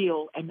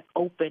real and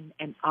open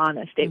and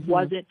honest. It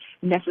wasn't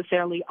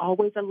necessarily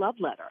always a love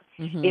letter.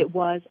 It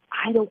was,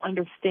 I don't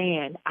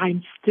understand.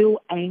 I'm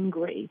still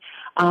angry.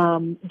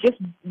 Just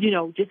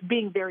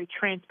being very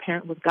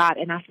transparent with God.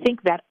 And I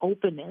think that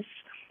openness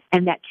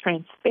and that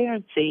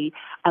transparency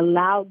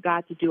allowed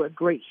God to do a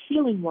great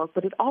healing work,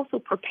 but it also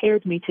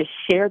prepared me to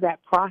share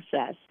that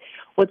process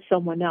with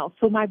someone else.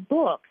 So my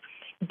book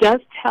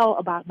does tell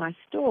about my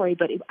story,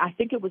 but I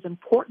think it was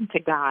important to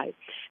God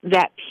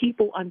that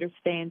people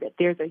understand that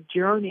there's a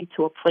journey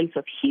to a place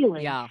of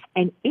healing. Yeah.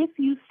 And if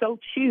you so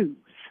choose,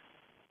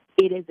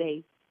 it is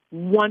a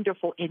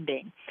wonderful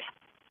ending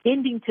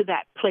to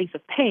that place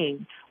of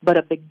pain, but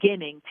a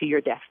beginning to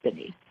your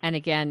destiny. And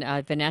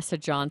again, Vanessa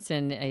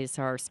Johnson is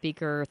our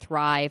speaker.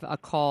 Thrive, A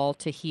Call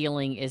to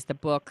Healing is the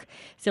book.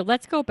 So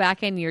let's go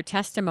back in your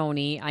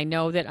testimony. I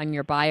know that on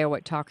your bio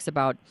it talks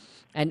about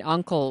an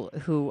uncle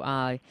who,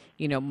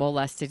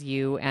 molested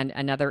you, and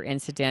another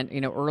incident,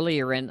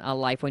 earlier in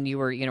life when you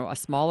were, a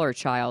smaller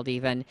child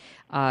even.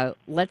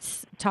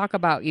 Let's talk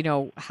about,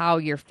 how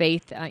your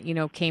faith,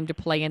 came to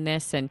play in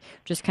this, and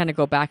just kind of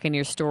go back in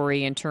your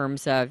story in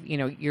terms of,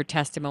 your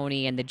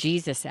testimony and the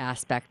Jesus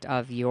aspect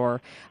of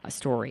your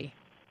story.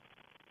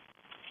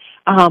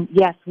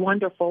 Yes,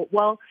 wonderful.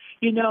 Well,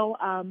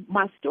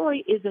 My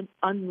story isn't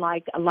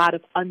unlike a lot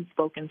of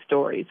unspoken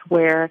stories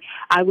where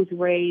I was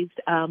raised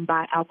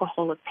by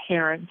alcoholic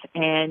parents,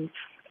 and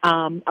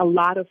a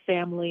lot of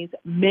families,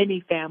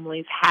 many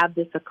families have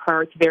this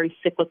occur. It's very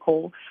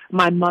cyclical.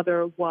 My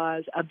mother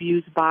was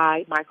abused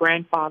by my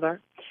grandfather,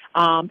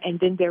 and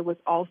then there was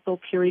also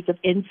periods of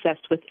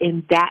incest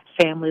within that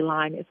family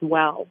line as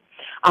well.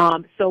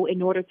 So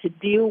in order to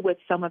deal with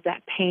some of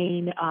that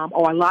pain,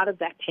 or a lot of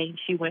that pain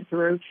she went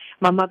through,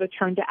 my mother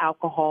turned to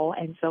alcohol,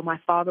 and so my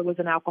father was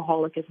an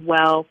alcoholic as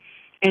well.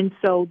 And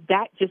so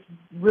that just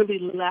really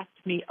left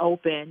me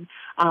open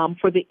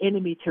for the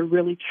enemy to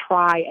really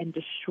try and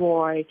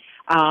destroy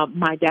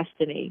my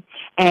destiny.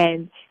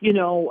 And,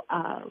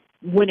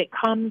 when it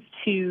comes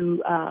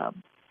to,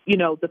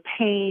 the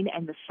pain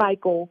and the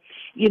cycle,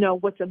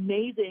 what's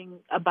amazing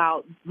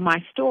about my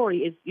story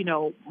is,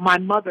 my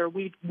mother,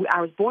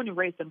 I was born and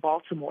raised in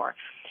Baltimore.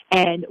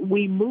 And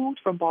we moved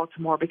from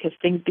Baltimore because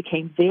things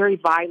became very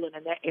violent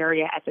in that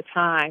area at the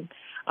time,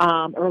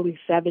 early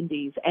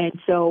 70s. And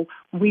so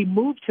we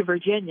moved to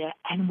Virginia,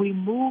 and we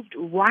moved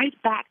right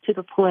back to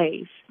the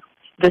place,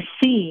 the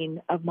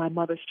scene of my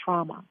mother's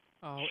trauma.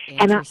 Oh,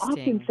 and I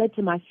often said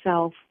to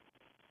myself,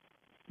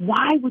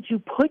 why would you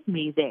put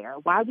me there?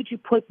 Why would you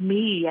put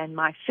me and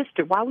my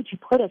sister, why would you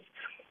put us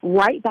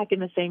right back in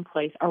the same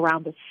place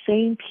around the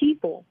same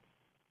people?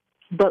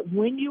 But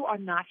when you are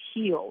not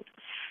healed,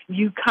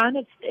 you kind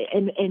of,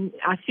 and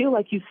I feel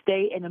like you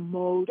stay in a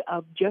mode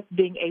of just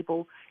being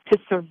able to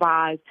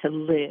survive, to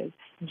live,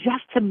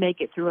 just to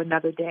make it through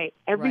another day.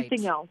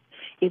 Everything else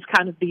is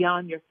kind of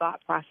beyond your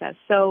thought process.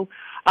 So,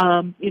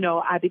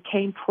 I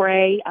became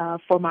prey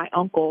for my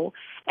uncle,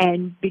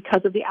 and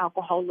because of the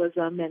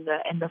alcoholism and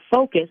the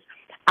focus,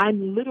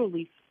 I'm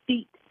literally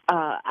feet,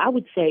 I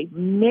would say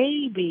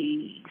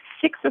maybe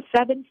 6 or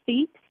 7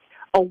 feet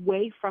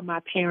away from my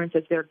parents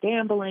as they're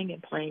gambling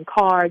and playing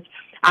cards.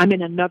 I'm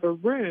in another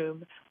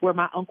room where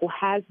my uncle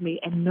has me,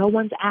 and no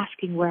one's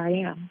asking where I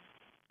am.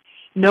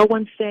 No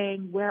one's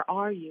saying, where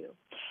are you?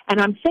 And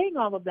I'm saying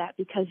all of that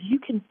because you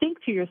can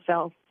think to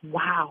yourself,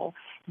 wow,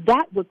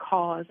 that would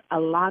cause a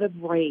lot of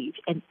rage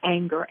and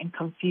anger and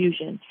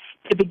confusion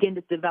to begin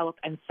to develop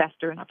and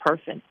fester in a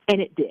person.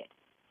 And it did.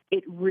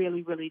 It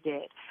really, really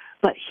did.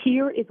 But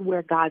here is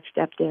where God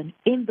stepped in.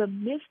 In the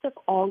midst of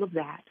all of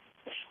that,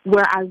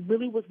 where I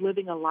really was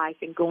living a life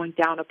and going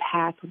down a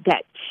path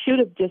that should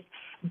have just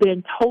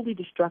been totally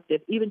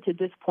destructive, even to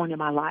this point in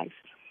my life,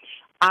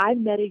 I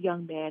met a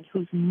young man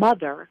whose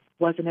mother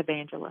was an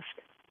evangelist.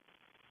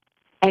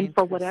 And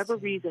for whatever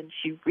reason,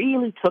 she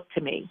really took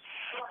to me.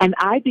 And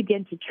I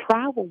began to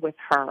travel with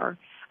her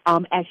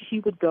as she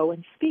would go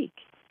and speak.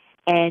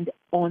 And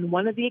on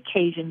one of the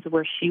occasions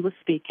where she was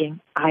speaking,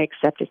 I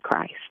accepted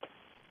Christ.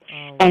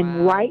 Oh,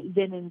 and right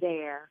then and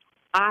there,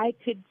 I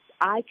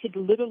could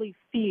literally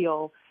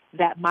feel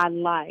that my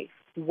life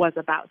was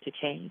about to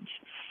change.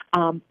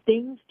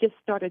 Things just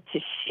started to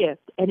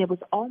shift, and it was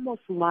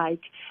almost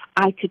like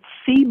I could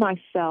see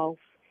myself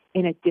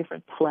in a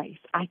different place.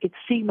 I could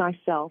see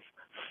myself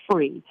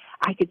free.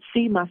 I could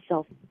see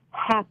myself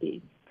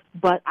happy,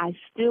 but I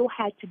still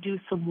had to do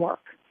some work.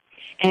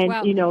 And,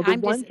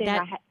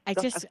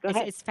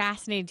 it's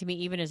fascinating to me,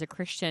 even as a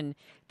Christian,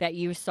 that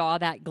you saw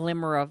that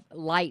glimmer of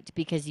light,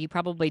 because you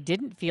probably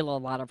didn't feel a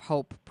lot of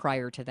hope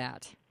prior to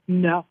that.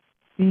 No,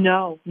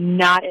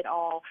 not at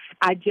all.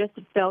 I just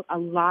felt a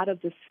lot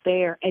of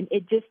despair, and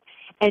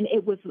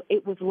it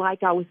was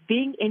like I was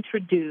being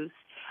introduced.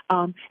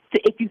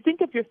 If you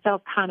think of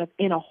yourself kind of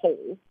in a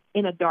hole,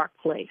 in a dark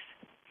place,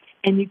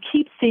 and you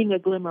keep seeing a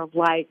glimmer of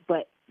light,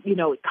 but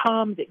it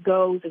comes, it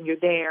goes, and you're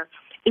there.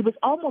 It was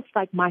almost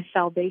like my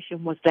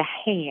salvation was the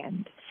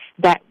hand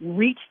that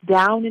reached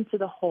down into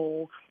the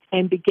hole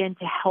and began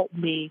to help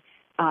me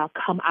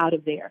come out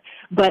of there.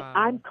 But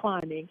I'm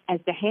climbing. As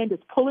the hand is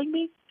pulling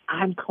me,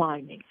 I'm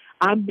climbing.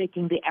 I'm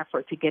making the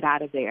effort to get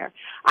out of there.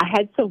 I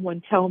had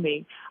someone tell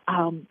me,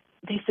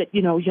 they said,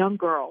 young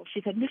girl,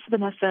 she said, Miss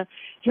Vanessa,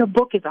 your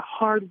book is a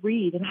hard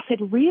read. And I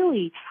said,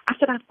 really? I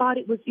said, I thought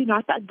it was,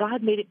 I thought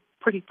God made it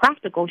pretty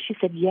practical. She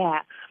said, yeah.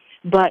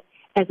 But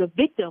as a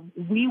victim,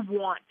 we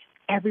want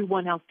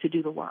everyone else to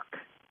do the work.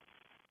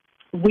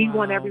 We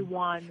want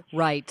everyone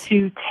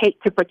to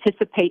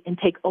participate and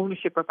take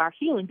ownership of our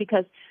healing,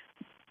 because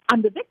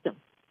I'm the victim.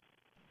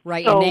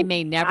 Right, so and they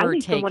may never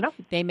take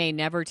ownership. They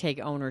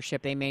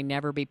may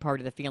never be part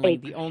of the feeling.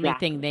 Exactly. The only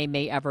thing they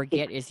may ever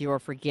get is your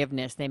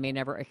forgiveness. They may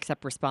never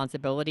accept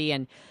responsibility.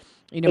 And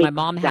my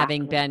mom,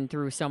 having been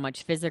through so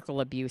much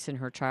physical abuse in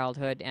her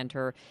childhood and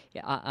her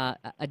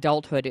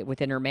adulthood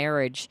within her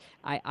marriage,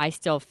 I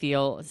still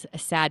feel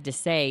sad to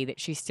say that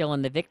she's still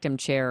in the victim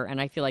chair. And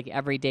I feel like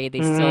every day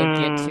they still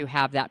get to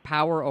have that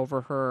power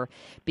over her,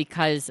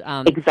 because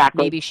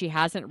maybe she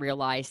hasn't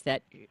realized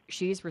that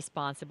she's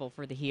responsible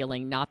for the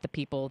healing, not the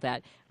people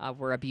that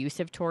were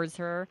abusive towards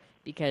her.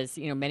 because,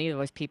 many of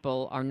those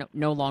people are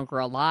no longer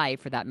alive,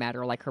 for that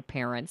matter, like her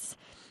parents,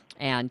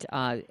 and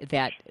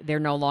that they're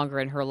no longer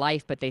in her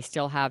life, but they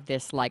still have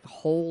this like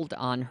hold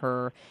on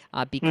her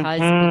because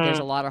there's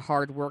a lot of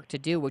hard work to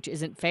do, which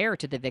isn't fair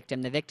to the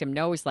victim. The victim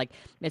knows, like,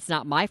 it's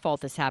not my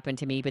fault this happened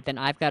to me, but then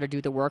I've got to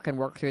do the work and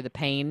work through the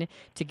pain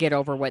to get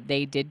over what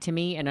they did to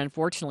me. And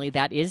unfortunately,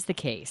 that is the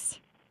case.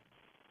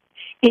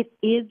 It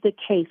is the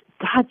case.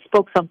 God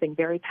spoke something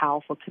very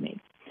powerful to me.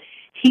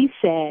 He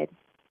said,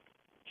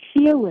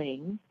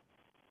 healing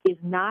is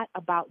not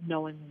about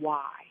knowing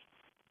why.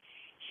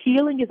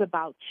 Healing is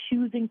about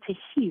choosing to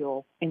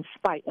heal in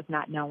spite of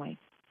not knowing.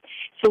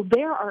 So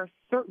there are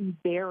certain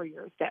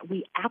barriers that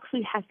we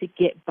actually have to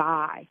get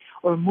by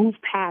or move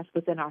past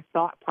within our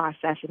thought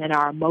process and in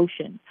our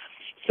emotions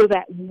so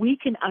that we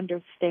can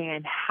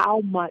understand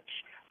how much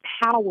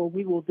power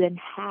we will then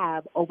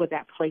have over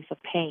that place of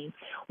pain,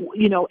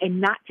 and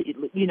not to,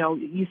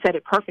 you said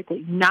it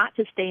perfectly, not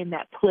to stay in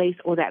that place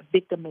or that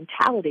victim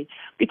mentality,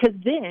 because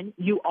then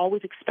you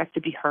always expect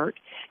to be hurt.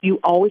 You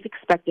always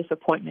expect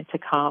disappointment to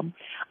come.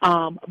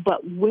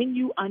 But when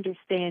you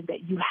understand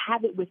that you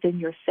have it within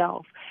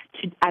yourself,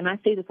 and I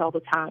say this all the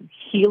time,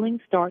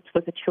 healing starts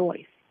with a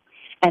choice.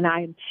 And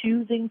I am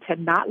choosing to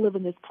not live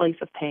in this place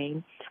of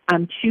pain.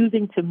 I'm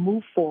choosing to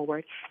move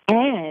forward,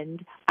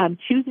 and I'm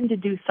choosing to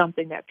do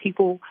something that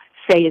people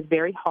say is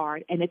very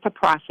hard, and it's a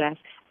process.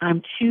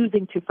 I'm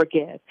choosing to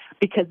forgive,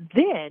 because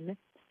then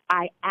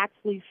I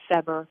actually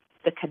sever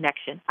the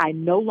connection. I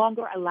no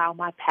longer allow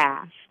my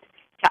past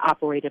to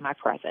operate in my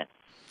present.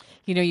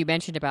 You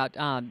mentioned about,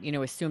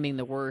 assuming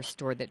the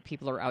worst or that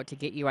people are out to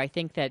get you. I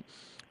think that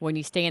when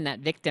you stay in that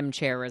victim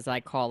chair, as I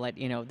call it,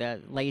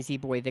 the lazy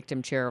boy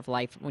victim chair of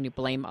life, when you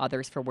blame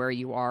others for where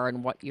you are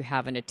and what you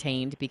haven't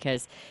attained,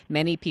 because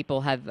many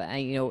people have,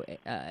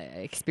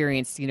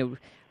 experienced,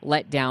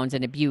 letdowns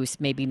and abuse,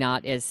 maybe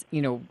not as,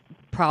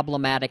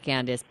 problematic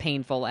and as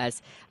painful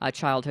as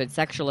childhood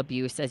sexual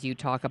abuse, as you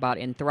talk about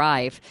in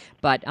Thrive.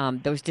 But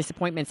those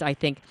disappointments, I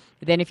think,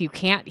 then if you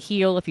can't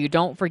heal, if you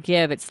don't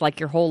forgive, it's like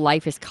your whole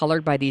life is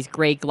colored by these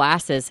gray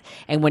glasses.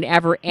 And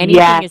whenever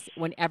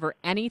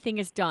anything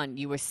is done,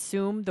 you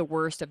assume the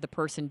worst of the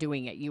person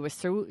doing it. You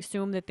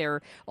assume that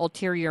their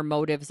ulterior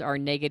motives are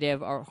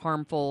negative or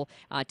harmful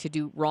to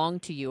do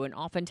wrong to you. And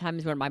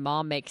oftentimes when my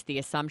mom makes the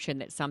assumption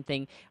that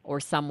something or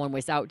someone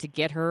was out to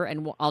get her,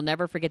 and I'll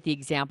never forget the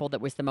example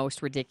that was the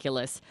most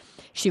ridiculous.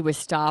 She was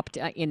stopped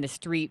in the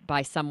street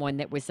by someone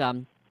that was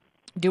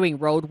doing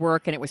road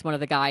work, and it was one of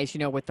the guys,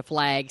 with the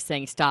flag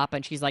saying stop,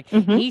 and she's like,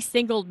 he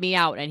singled me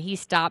out and he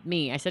stopped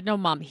me. I said, no,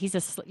 Mom,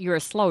 you're a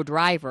slow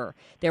driver.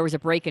 There was a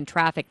break in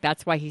traffic.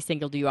 That's why he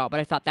singled you out. But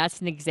I thought that's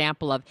an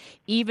example of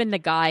even the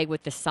guy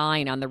with the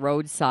sign on the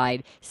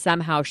roadside,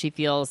 somehow she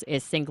feels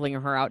is singling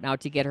her out now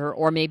to get her,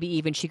 or maybe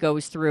even she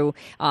goes through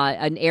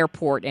an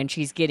airport and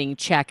she's getting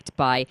checked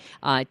by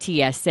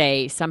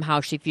TSA.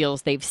 Somehow she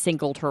feels they've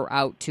singled her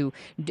out to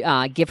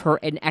give her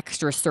an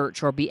extra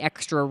search or be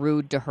extra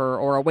rude to her,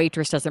 or a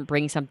waitress doesn't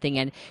bring something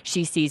and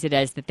she sees it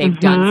as that they've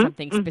done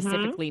something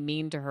specifically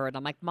mean to her. And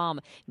I'm like, Mom,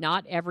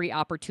 not every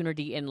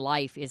opportunity in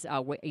life is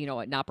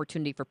an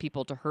opportunity for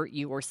people to hurt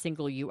you or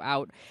single you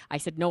out. I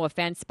said, no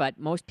offense, but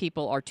most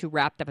people are too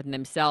wrapped up in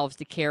themselves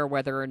to care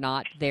whether or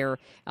not they're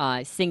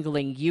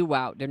singling you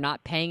out. They're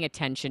not paying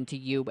attention to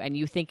you, and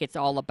you think it's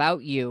all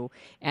about you.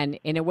 And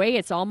in a way,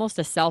 it's almost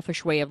a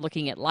selfish way of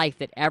looking at life,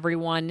 that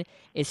everyone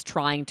is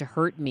trying to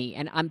hurt me.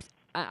 And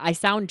I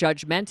sound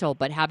judgmental,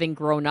 but having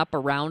grown up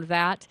around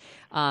that,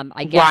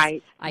 I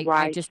guess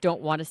I just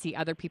don't want to see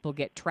other people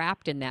get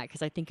trapped in that,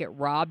 because I think it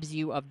robs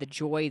you of the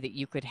joy that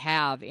you could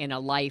have in a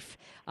life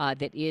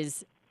that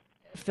is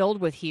filled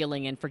with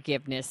healing and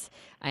forgiveness,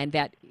 and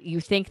that you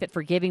think that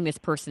forgiving this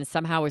person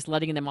somehow is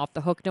letting them off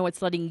the hook. No,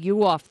 it's letting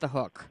you off the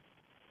hook.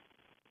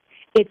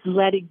 It's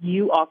letting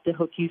you off the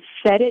hook. You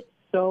said it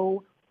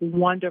so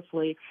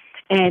wonderfully.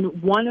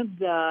 And one of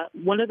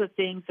the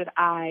things that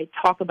I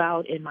talk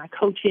about in my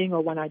coaching,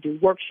 or when I do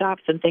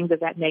workshops and things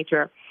of that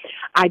nature,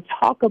 I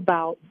talk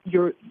about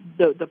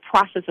the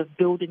process of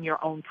building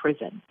your own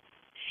prison.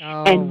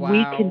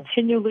 We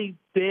continually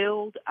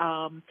build,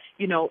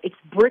 it's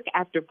brick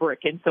after brick.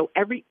 And so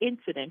every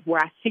incident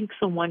where I think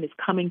someone is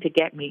coming to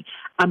get me,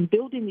 I'm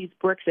building these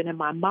bricks, and in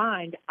my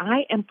mind,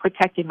 I am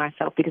protecting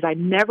myself, because I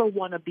never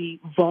want to be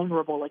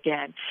vulnerable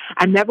again.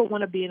 I never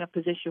want to be in a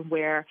position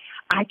where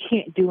I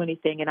can't do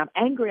anything, and I'm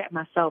angry at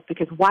myself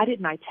because why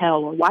didn't I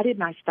tell, or why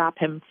didn't I stop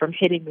him from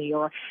hitting me,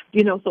 or,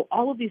 so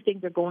all of these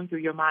things are going through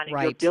your mind,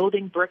 and you're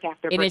building brick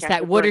after brick. And it's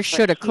that woulda,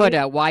 shoulda,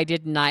 coulda. Why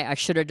didn't I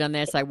should have done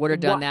this. I would have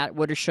done that.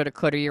 Woulda, shoulda,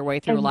 coulda your way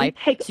through life.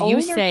 So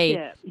you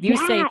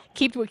say,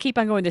 keep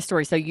on going this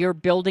story. So you're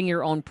building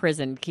your own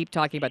prison. Keep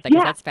talking about that,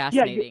 because that's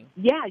fascinating.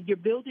 You're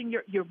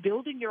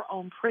building your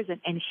own prison.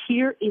 And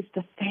here is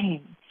the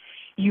thing.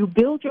 You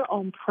build your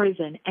own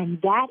prison,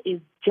 and that is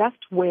just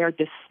where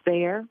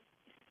despair,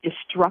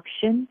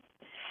 destruction,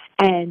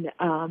 and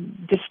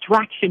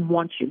distraction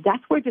wants you.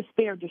 That's where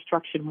despair,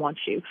 destruction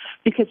wants you.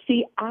 Because,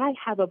 see, I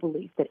have a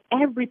belief that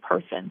every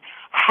person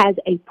has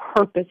a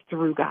purpose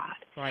through God.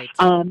 Right.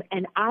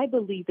 And I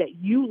believe that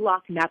you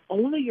lock not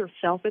only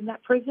yourself in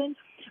that prison,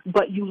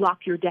 but you lock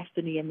your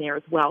destiny in there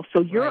as well.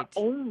 So you're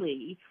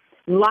only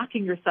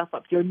locking yourself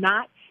up. You're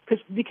not,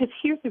 because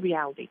here's the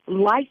reality.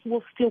 Life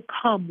will still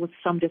come with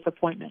some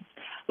disappointments.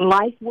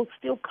 Life will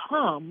still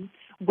come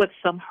with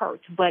some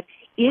hurt. But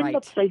in the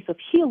place of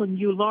healing,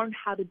 you learn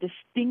how to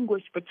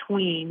distinguish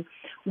between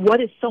what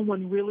is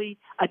someone really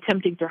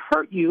attempting to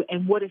hurt you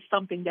and what is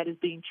something that is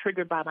being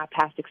triggered by my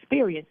past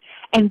experience.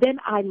 And then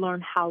I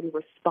learned how to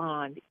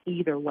respond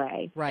either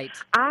way. Right.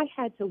 I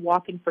had to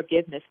walk in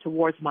forgiveness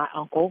towards my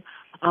uncle.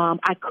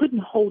 I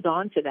couldn't hold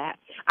on to that.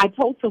 I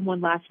told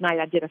someone last night,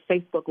 I did a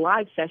Facebook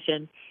Live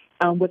session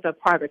with a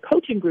private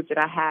coaching group that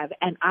I have,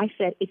 and I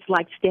said, it's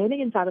like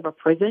standing inside of a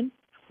prison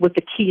with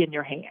the key in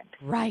your hand.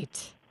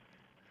 Right.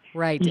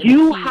 Right. And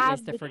You the key have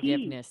is the the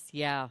forgiveness. key.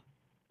 Yeah.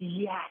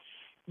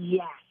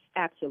 Yes,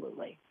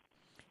 absolutely.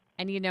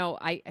 And, you know,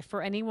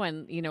 for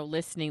anyone, you know,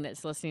 listening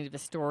that's listening to the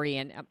story,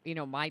 and, you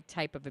know, my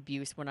type of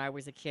abuse when I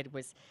was a kid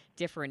was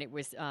different. It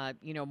was,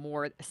 you know,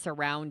 more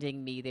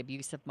surrounding me, the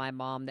abuse of my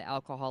mom, the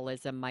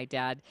alcoholism, my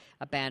dad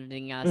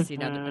abandoning us, you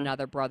know,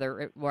 another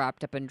brother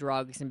wrapped up in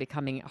drugs and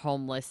becoming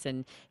homeless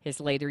in his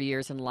later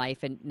years in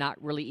life, and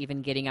not really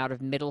even getting out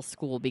of middle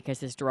school because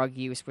his drug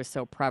use was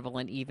so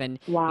prevalent, even,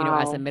 you know,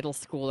 as a middle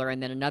schooler.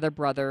 And then another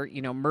brother,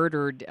 you know,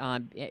 murdered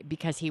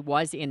because he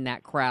was in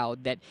that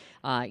crowd that,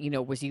 you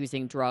know, was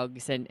using drugs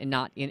and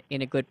not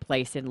in a good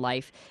place in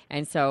life.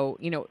 And so,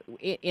 you know,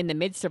 in the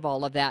midst of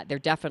all of that, there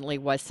definitely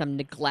was some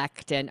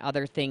neglect and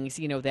other things,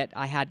 you know, that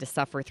I had to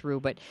suffer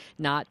through, but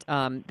not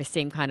the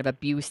same kind of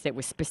abuse that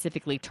was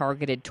specifically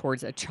targeted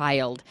towards a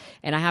child.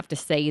 And I have to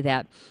say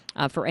that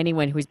for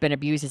anyone who's been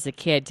abused as a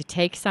kid, to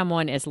take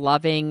someone as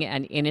loving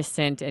and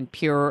innocent and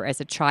pure as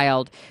a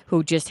child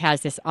who just has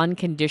this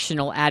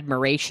unconditional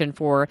admiration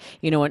for,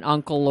 you know, an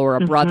uncle or a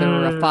brother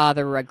or a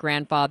father or a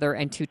grandfather,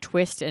 and to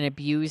twist and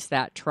abuse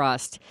that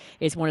trust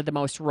is one of the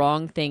most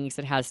wrong things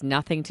that has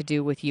nothing to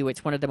do with you.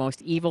 It's one of the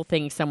most evil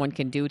things someone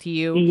can do to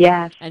you.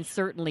 Yes. And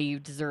certainly you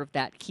deserve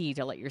that key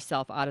to let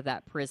yourself out of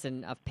that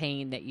prison of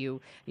pain that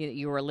you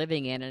are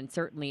living in. And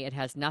certainly it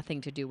has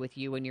nothing to do with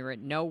you, and you're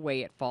in no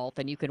way at fault.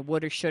 And you can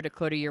woulda, shoulda,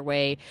 coulda your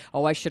way.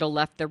 Oh, I should have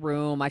left the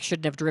room. I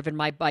shouldn't have driven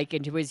my bike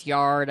into his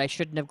yard. I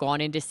shouldn't have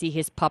gone in to see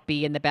his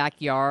puppy in the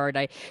backyard.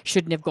 I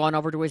shouldn't have gone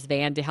over to his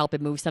van to help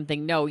him move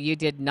something. No, you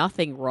did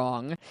nothing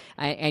wrong.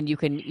 And you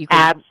can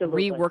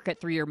rework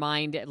it through your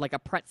mind like a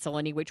pretzel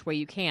any which way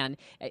you can.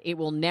 It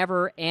will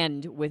never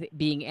end with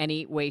being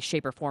any way,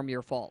 shape, or form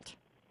your fault.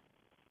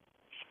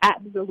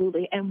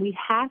 Absolutely. And we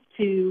have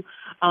to,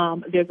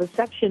 there's a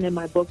section in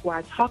my book where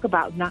I talk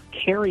about not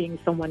carrying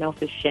someone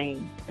else's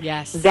shame.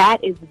 Yes.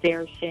 That is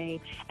their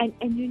shame. And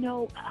you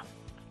know,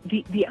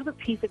 the other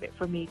piece of it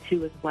for me,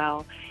 too, as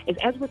well, is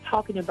as we're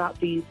talking about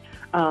these,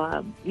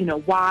 you know,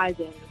 whys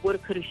and woulda,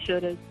 coulda,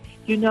 shoulda,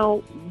 you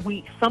know,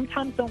 we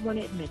sometimes don't want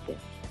to admit this,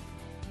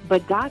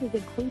 but God is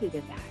included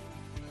in that.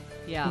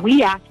 Yeah.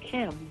 We ask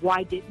him,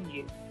 why didn't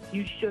you?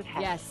 You should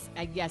have.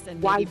 Yes,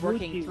 and why maybe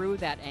working through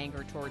that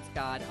anger towards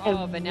God.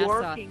 Oh,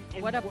 Vanessa,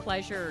 what a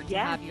pleasure to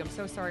have you. I'm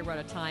so sorry we're out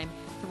of time.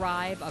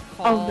 Thrive, a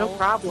call no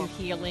problem. to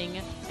healing.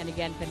 And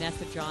again,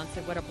 Vanessa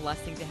Johnson, what a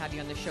blessing to have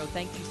you on the show.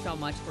 Thank you so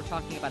much for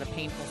talking about a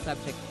painful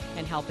subject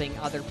and helping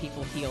other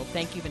people heal.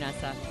 Thank you,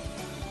 Vanessa.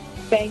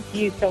 Thank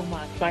you so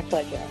much. My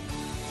pleasure.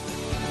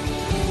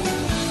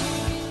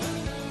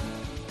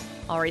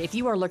 All right, if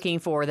you are looking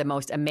for the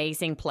most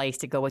amazing place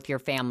to go with your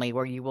family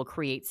where you will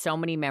create so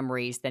many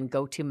memories, then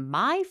go to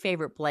my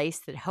favorite place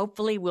that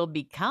hopefully will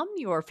become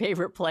your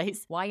favorite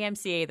place,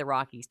 YMCA The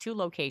Rockies. 2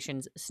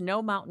 locations,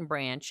 Snow Mountain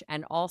Branch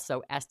and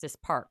also Estes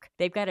Park.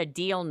 They've got a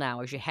deal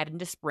now as you head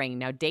into spring.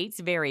 Now, dates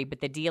vary,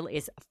 but the deal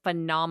is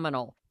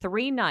phenomenal.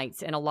 3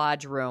 nights in a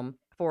lodge room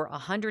for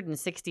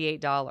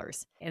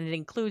 $168, and it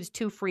includes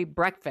 2 free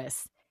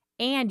breakfasts,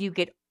 and you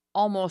get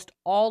almost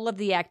all of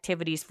the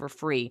activities for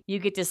free. You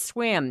get to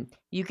swim.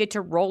 You get to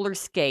roller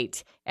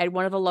skate. At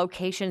one of the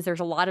locations, there's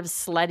a lot of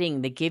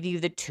sledding. They give you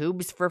the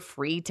tubes for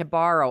free to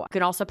borrow. You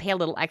can also pay a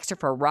little extra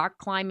for rock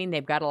climbing.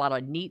 They've got a lot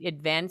of neat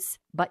events.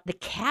 But the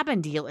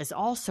cabin deal is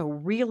also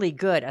really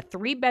good. A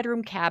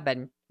 3-bedroom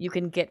cabin you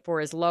can get for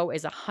as low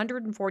as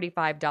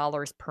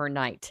 $145 per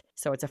night.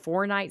 So it's a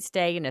 4-night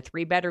stay in a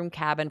 3-bedroom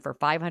cabin for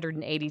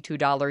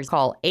 $582.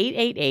 Call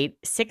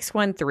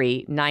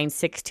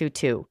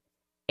 888-613-9622.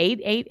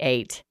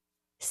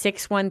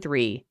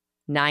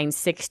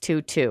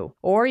 888-613-9622.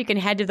 Or you can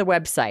head to the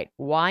website,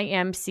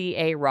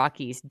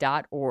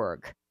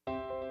 ymcarockies.org.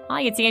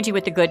 Hi, it's Angie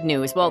with the good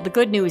news. Well, the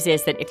good news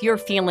is that if you're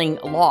feeling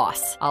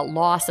loss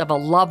of a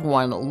loved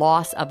one,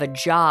 loss of a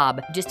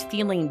job, just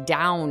feeling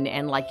down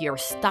and like you're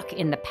stuck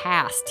in the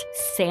past,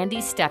 Sandy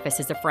Steffes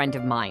is a friend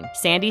of mine.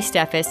 Sandy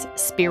Steffes,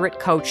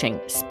 Spirit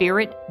Coaching,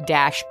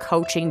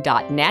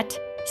 spirit-coaching.net,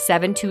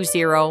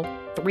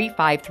 720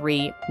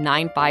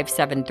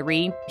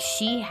 353-9573.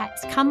 She has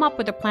come up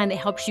with a plan that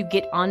helps you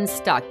get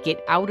unstuck,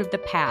 get out of the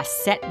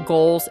past, set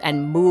goals,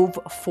 and move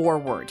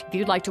forward. If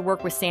you'd like to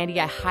work with Sandy,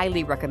 I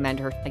highly recommend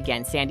her.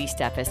 Again, Sandy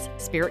Steffes,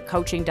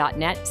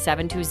 spiritcoaching.net,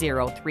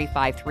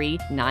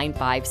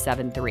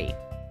 720-353-9573.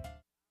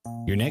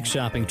 Your next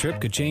shopping trip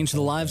could change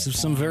the lives of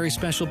some very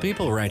special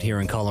people right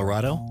here in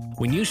Colorado.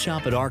 When you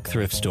shop at ARC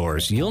thrift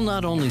stores, you'll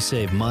not only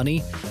save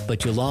money,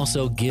 but you'll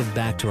also give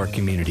back to our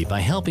community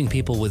by helping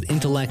people with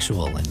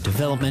intellectual and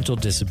developmental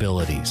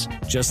disabilities,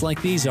 just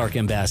like these ARC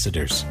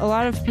ambassadors. A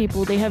lot of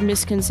people, they have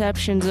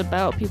misconceptions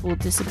about people with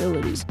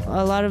disabilities.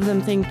 A lot of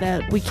them think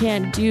that we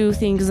can't do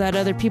things that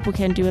other people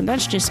can do, and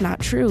that's just not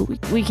true.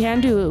 We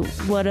can do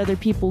what other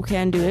people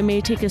can do. It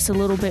may take us a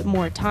little bit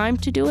more time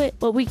to do it,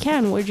 but we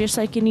can. We're just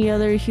like any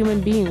other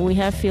human being. We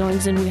have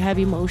feelings and we have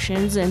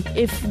emotions, and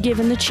if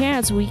given the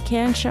chance, we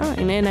can shine.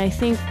 And I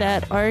think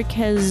that ARC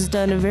has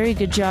done a very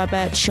good job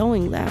at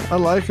showing that. I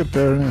like it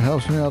there, and it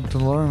helps me out to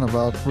learn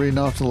about reading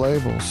off the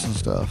labels and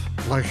stuff.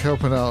 I like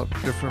helping out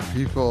different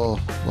people.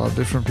 A lot of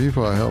different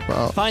people I help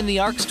out. Find the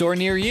ARC store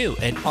near you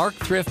at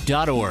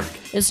arcthrift.org.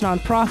 It's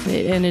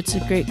nonprofit, and it's a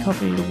great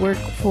company to work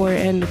for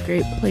and a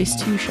great place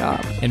to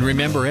shop. And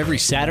remember, every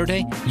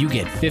Saturday, you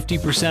get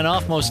 50%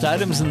 off most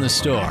items in the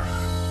store.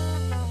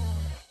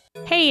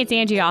 Hey, it's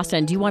Angie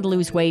Austin. Do you want to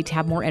lose weight,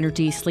 have more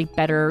energy, sleep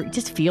better,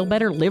 just feel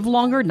better, live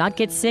longer, not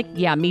get sick?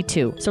 Yeah, me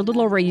too. So a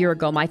little over a year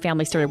ago, my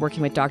family started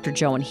working with Dr.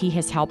 Joe, and he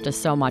has helped us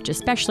so much,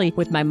 especially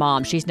with my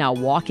mom. She's now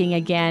walking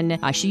again.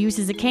 She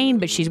uses a cane,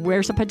 but she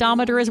wears a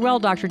pedometer as well,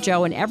 Dr.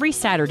 Joe. And every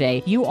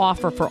Saturday, you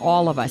offer for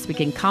all of us. We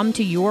can come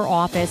to your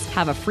office,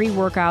 have a free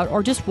workout,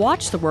 or just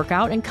watch the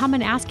workout and come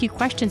and ask you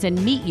questions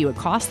and meet you. It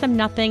costs them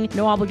nothing,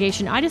 no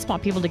obligation. I just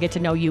want people to get to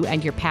know you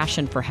and your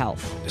passion for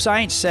health.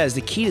 Science says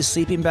the key to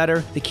sleeping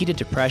better, the key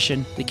to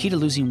depression, the key to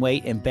losing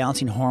weight and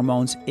balancing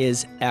hormones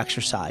is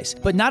exercise.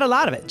 But not a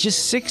lot of it,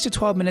 just 6 to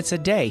 12 minutes a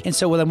day. And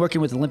so whether I'm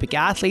working with Olympic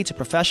athletes or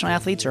professional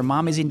athletes or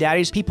mommies and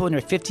daddies, people in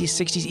their 50s,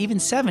 60s, even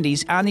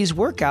 70s on these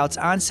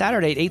workouts on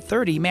Saturday at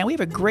 8:30, man, we have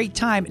a great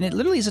time. And it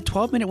literally is a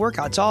 12-minute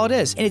workout. It's all it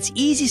is. And it's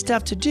easy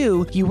stuff to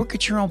do. You work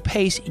at your own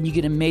pace and you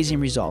get amazing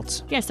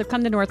results. Yeah, so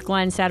come to North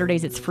Glen.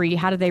 Saturdays, it's free.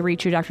 How do they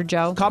reach you, Dr.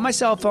 Joe? Call my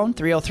cell phone,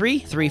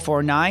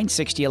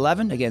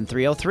 303-349-6011. Again,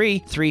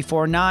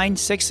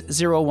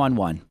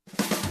 303-349-6011.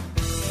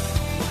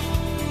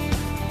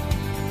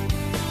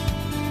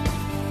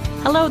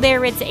 Hello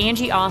there, it's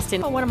Angie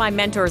Austin. One of my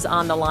mentors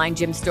on the line,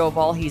 Jim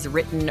Stovall. He's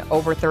written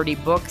over 30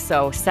 books,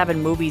 so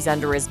 7 movies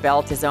under his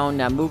belt, his own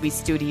movie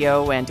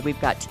studio, and we've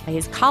got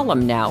his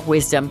column now,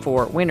 Wisdom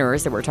for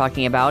Winners, that we're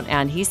talking about.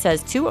 And he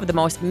says 2 of the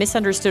most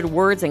misunderstood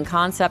words and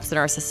concepts in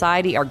our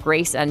society are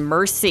grace and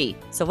mercy.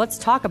 So let's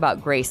talk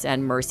about grace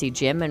and mercy,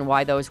 Jim, and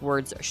why those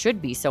words should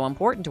be so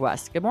important to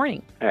us. Good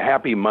morning. A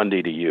happy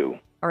Monday to you.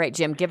 All right,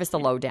 Jim, give us the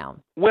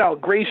lowdown. Well,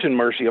 grace and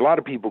mercy, a lot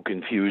of people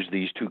confuse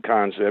these two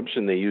concepts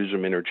and they use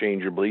them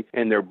interchangeably,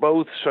 and they're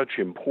both such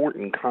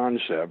important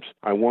concepts.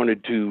 I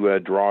wanted to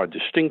draw a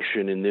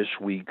distinction in this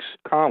week's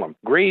column.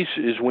 Grace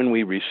is when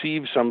we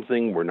receive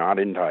something we're not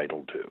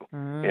entitled to,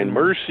 and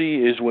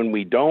mercy is when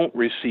we don't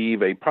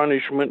receive a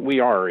punishment we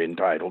are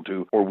entitled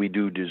to or we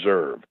do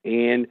deserve.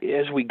 And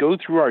as we go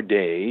through our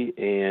day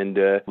and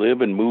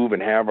live and move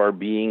and have our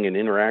being and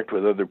interact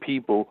with other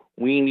people,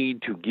 we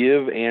need to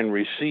give and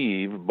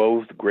receive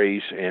both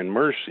grace and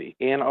mercy.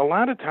 And a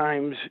lot of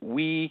times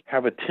we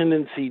have a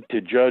tendency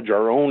to judge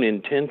our own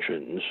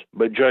intentions,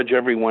 but judge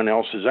everyone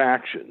else's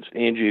actions.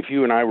 Angie, if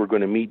you and I were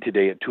going to meet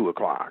today at 2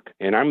 o'clock,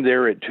 and I'm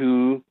there at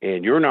 2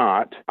 and you're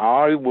not,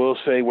 I will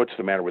say, what's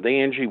the matter with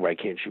Angie? Why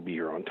can't she be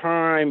here on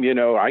time? You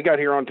know, I got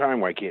here on time.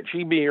 Why can't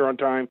she be here on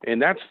time?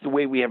 And that's the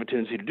way we have a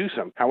tendency to do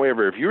something.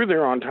 However, if you're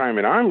there on time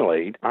and I'm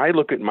late, I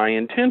look at my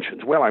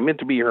intentions. Well, I meant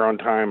to be here on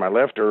time. I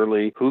left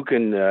early.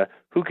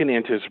 Who can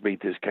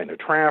anticipate this kind of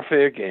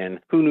traffic, and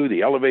who knew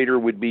the elevator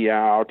would be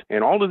out,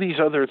 and all of these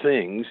other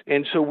things.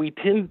 And so we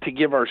tend to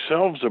give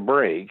ourselves a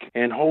break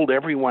and hold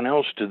everyone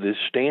else to this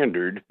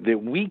standard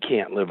that we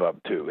can't live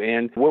up to.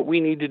 And what we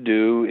need to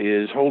do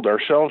is hold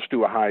ourselves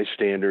to a high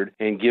standard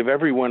and give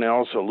everyone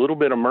else a little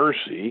bit of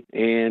mercy.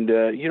 And,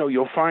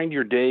 you'll find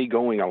your day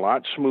going a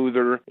lot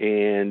smoother.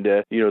 And,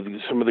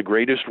 some of the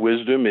greatest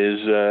wisdom is,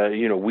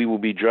 we will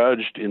be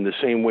judged in the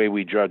same way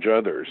we judge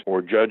others,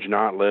 or judge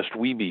not lest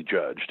we be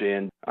judged.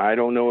 And I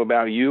don't know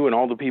about you and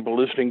all the people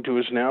listening to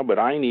us now, but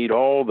I need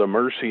all the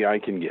mercy I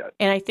can get.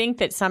 And I think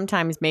that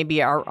sometimes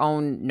maybe our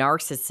own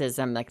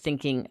narcissism, like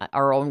thinking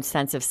our own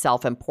sense of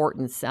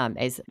self-importance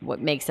is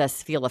what makes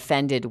us feel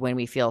offended when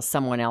we feel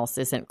someone else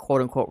isn't,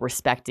 quote unquote,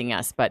 respecting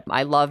us. But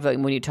I love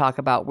when you talk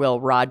about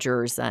Will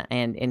Rogers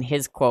and in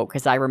his quote,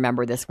 because I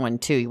remember this one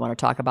too. You want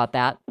to talk about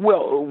that?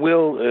 Well,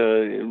 Will,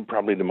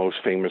 probably the most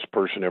famous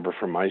person ever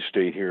from my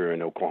state here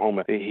in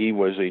Oklahoma, he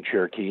was a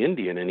Cherokee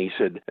Indian, and he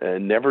said,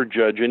 never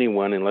judge anyone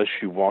unless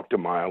you walked a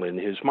mile in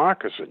his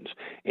moccasins.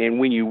 And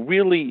when you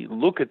really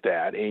look at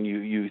that and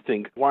you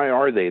think, why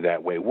are they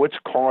that way? What's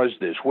caused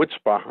this? What's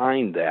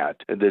behind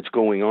that that's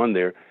going on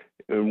there?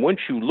 And once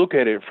you look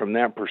at it from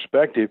that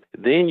perspective,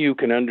 then you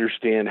can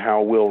understand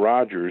how Will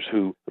Rogers,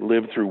 who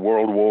lived through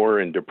World War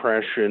and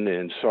Depression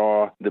and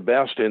saw the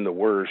best and the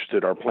worst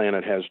that our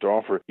planet has to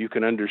offer, you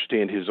can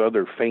understand his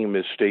other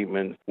famous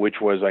statement,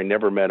 which was, "I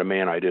never met a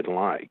man I didn't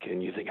like."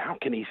 And you think, how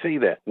can he say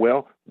that?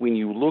 Well, when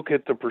you look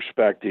at the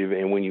perspective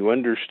and when you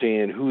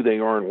understand who they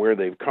are and where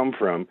they've come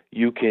from,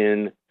 you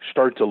can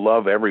start to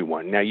love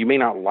everyone. Now, you may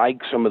not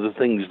like some of the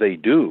things they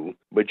do,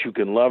 but you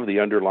can love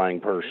the underlying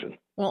person.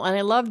 Well, and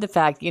I love the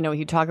fact,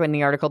 you talk about in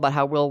the article about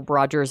how Will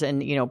Rogers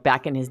and,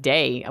 back in his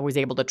day was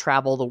able to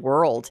travel the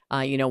world,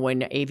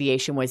 when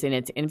aviation was in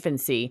its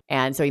infancy.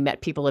 And so he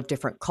met people of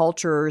different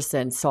cultures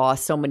and saw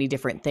so many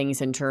different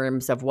things in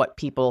terms of what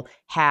people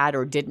had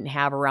or didn't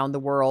have around the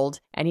world.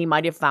 And he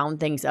might have found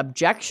things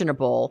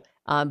objectionable,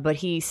 but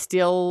he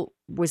still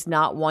was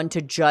not one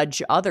to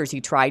judge others.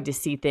 He tried to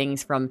see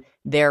things from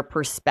their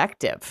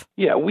perspective.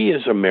 Yeah, we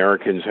as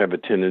Americans have a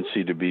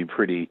tendency to be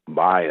pretty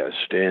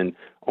biased, and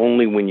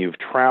only when you've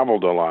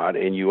traveled a lot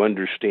and you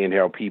understand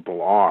how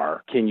people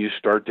are can you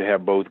start to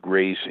have both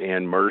grace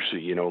and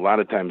mercy. A lot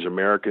of times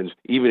Americans,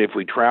 even if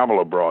we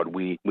travel abroad,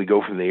 we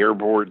go from the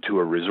airport to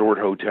a resort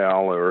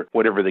hotel or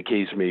whatever the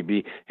case may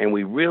be, and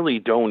we really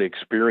don't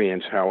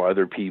experience how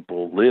other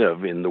people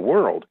live in the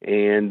world.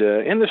 And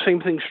the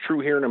same thing's true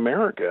here in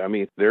America. I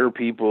mean, there are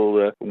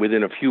people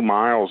within a few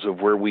miles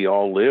of where we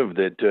all live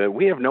that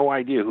we have no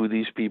idea who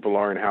these people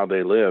are and how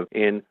they live.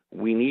 And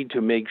we need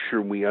to make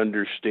sure we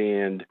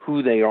understand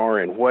who they are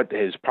and what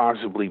is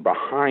possibly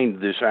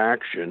behind this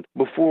action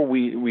before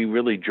we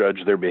really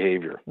judge their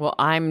behavior. Well,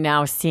 I'm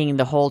now seeing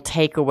the whole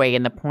takeaway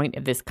in the point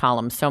of this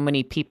column. So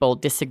many people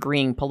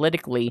disagreeing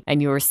politically,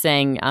 and you were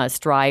saying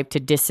strive to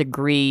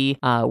disagree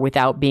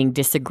without being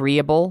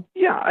disagreeable.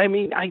 Yeah, I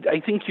mean,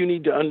 I think you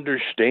need to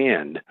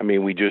understand. I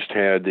mean, we just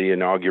had the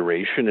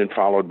inauguration and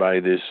followed by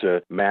this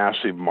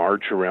massive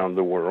march around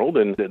the world,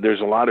 and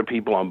there's a lot of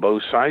people on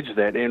both sides of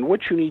that. And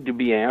what you need to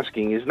be asking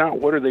is not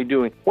what are they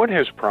doing, what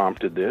has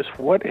prompted this,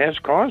 what has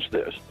caused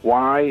this?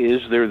 Why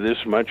is there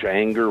this much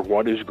anger?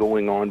 What is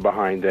going on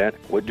behind that?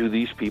 What do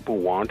these people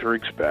want or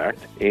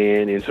expect?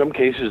 And in some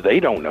cases, they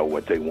don't know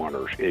what they want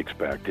or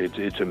expect.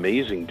 It's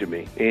amazing to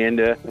me.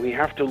 And we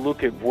have to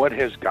look at what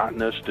has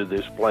gotten us to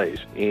this place.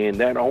 And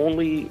that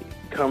only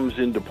comes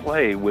into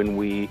play when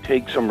we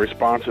take some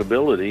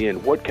responsibility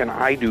and what can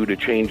I do to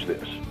change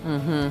this?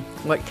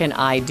 What can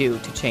I do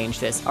to change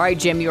this? All right,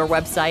 Jim, your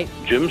website?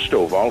 Jim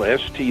Stovall,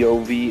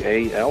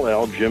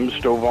 Stovall,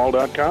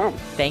 JimStovall.com.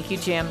 Thank you,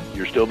 Jim.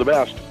 You're still the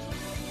best.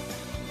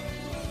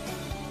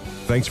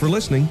 Thanks for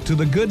listening to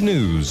The Good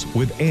News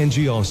with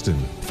Angie Austin.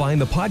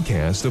 Find the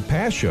podcast of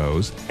past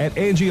shows at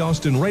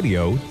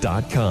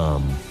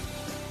AngieAustinRadio.com.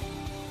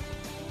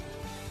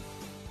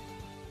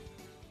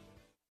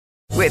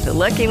 With the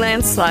Lucky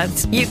Land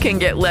Slots, you can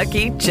get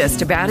lucky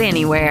just about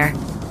anywhere.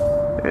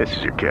 This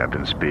is your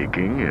captain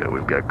speaking.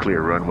 We've got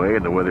clear runway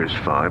and the weather's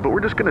fine, but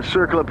we're just going to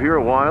circle up here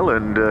a while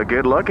and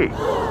get lucky.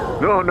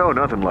 No,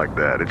 nothing like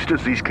that. It's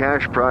just these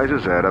cash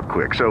prizes add up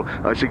quick. So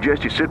I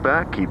suggest you sit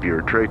back, keep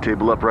your tray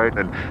table upright,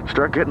 and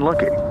start getting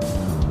lucky.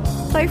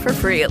 Play for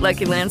free at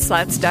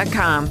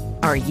LuckyLandSlots.com.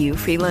 Are you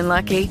feeling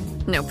lucky?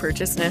 No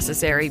purchase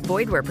necessary.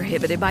 Void where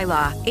prohibited by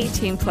law.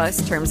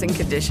 18+ terms and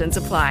conditions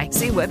apply.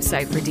 See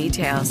website for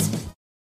details.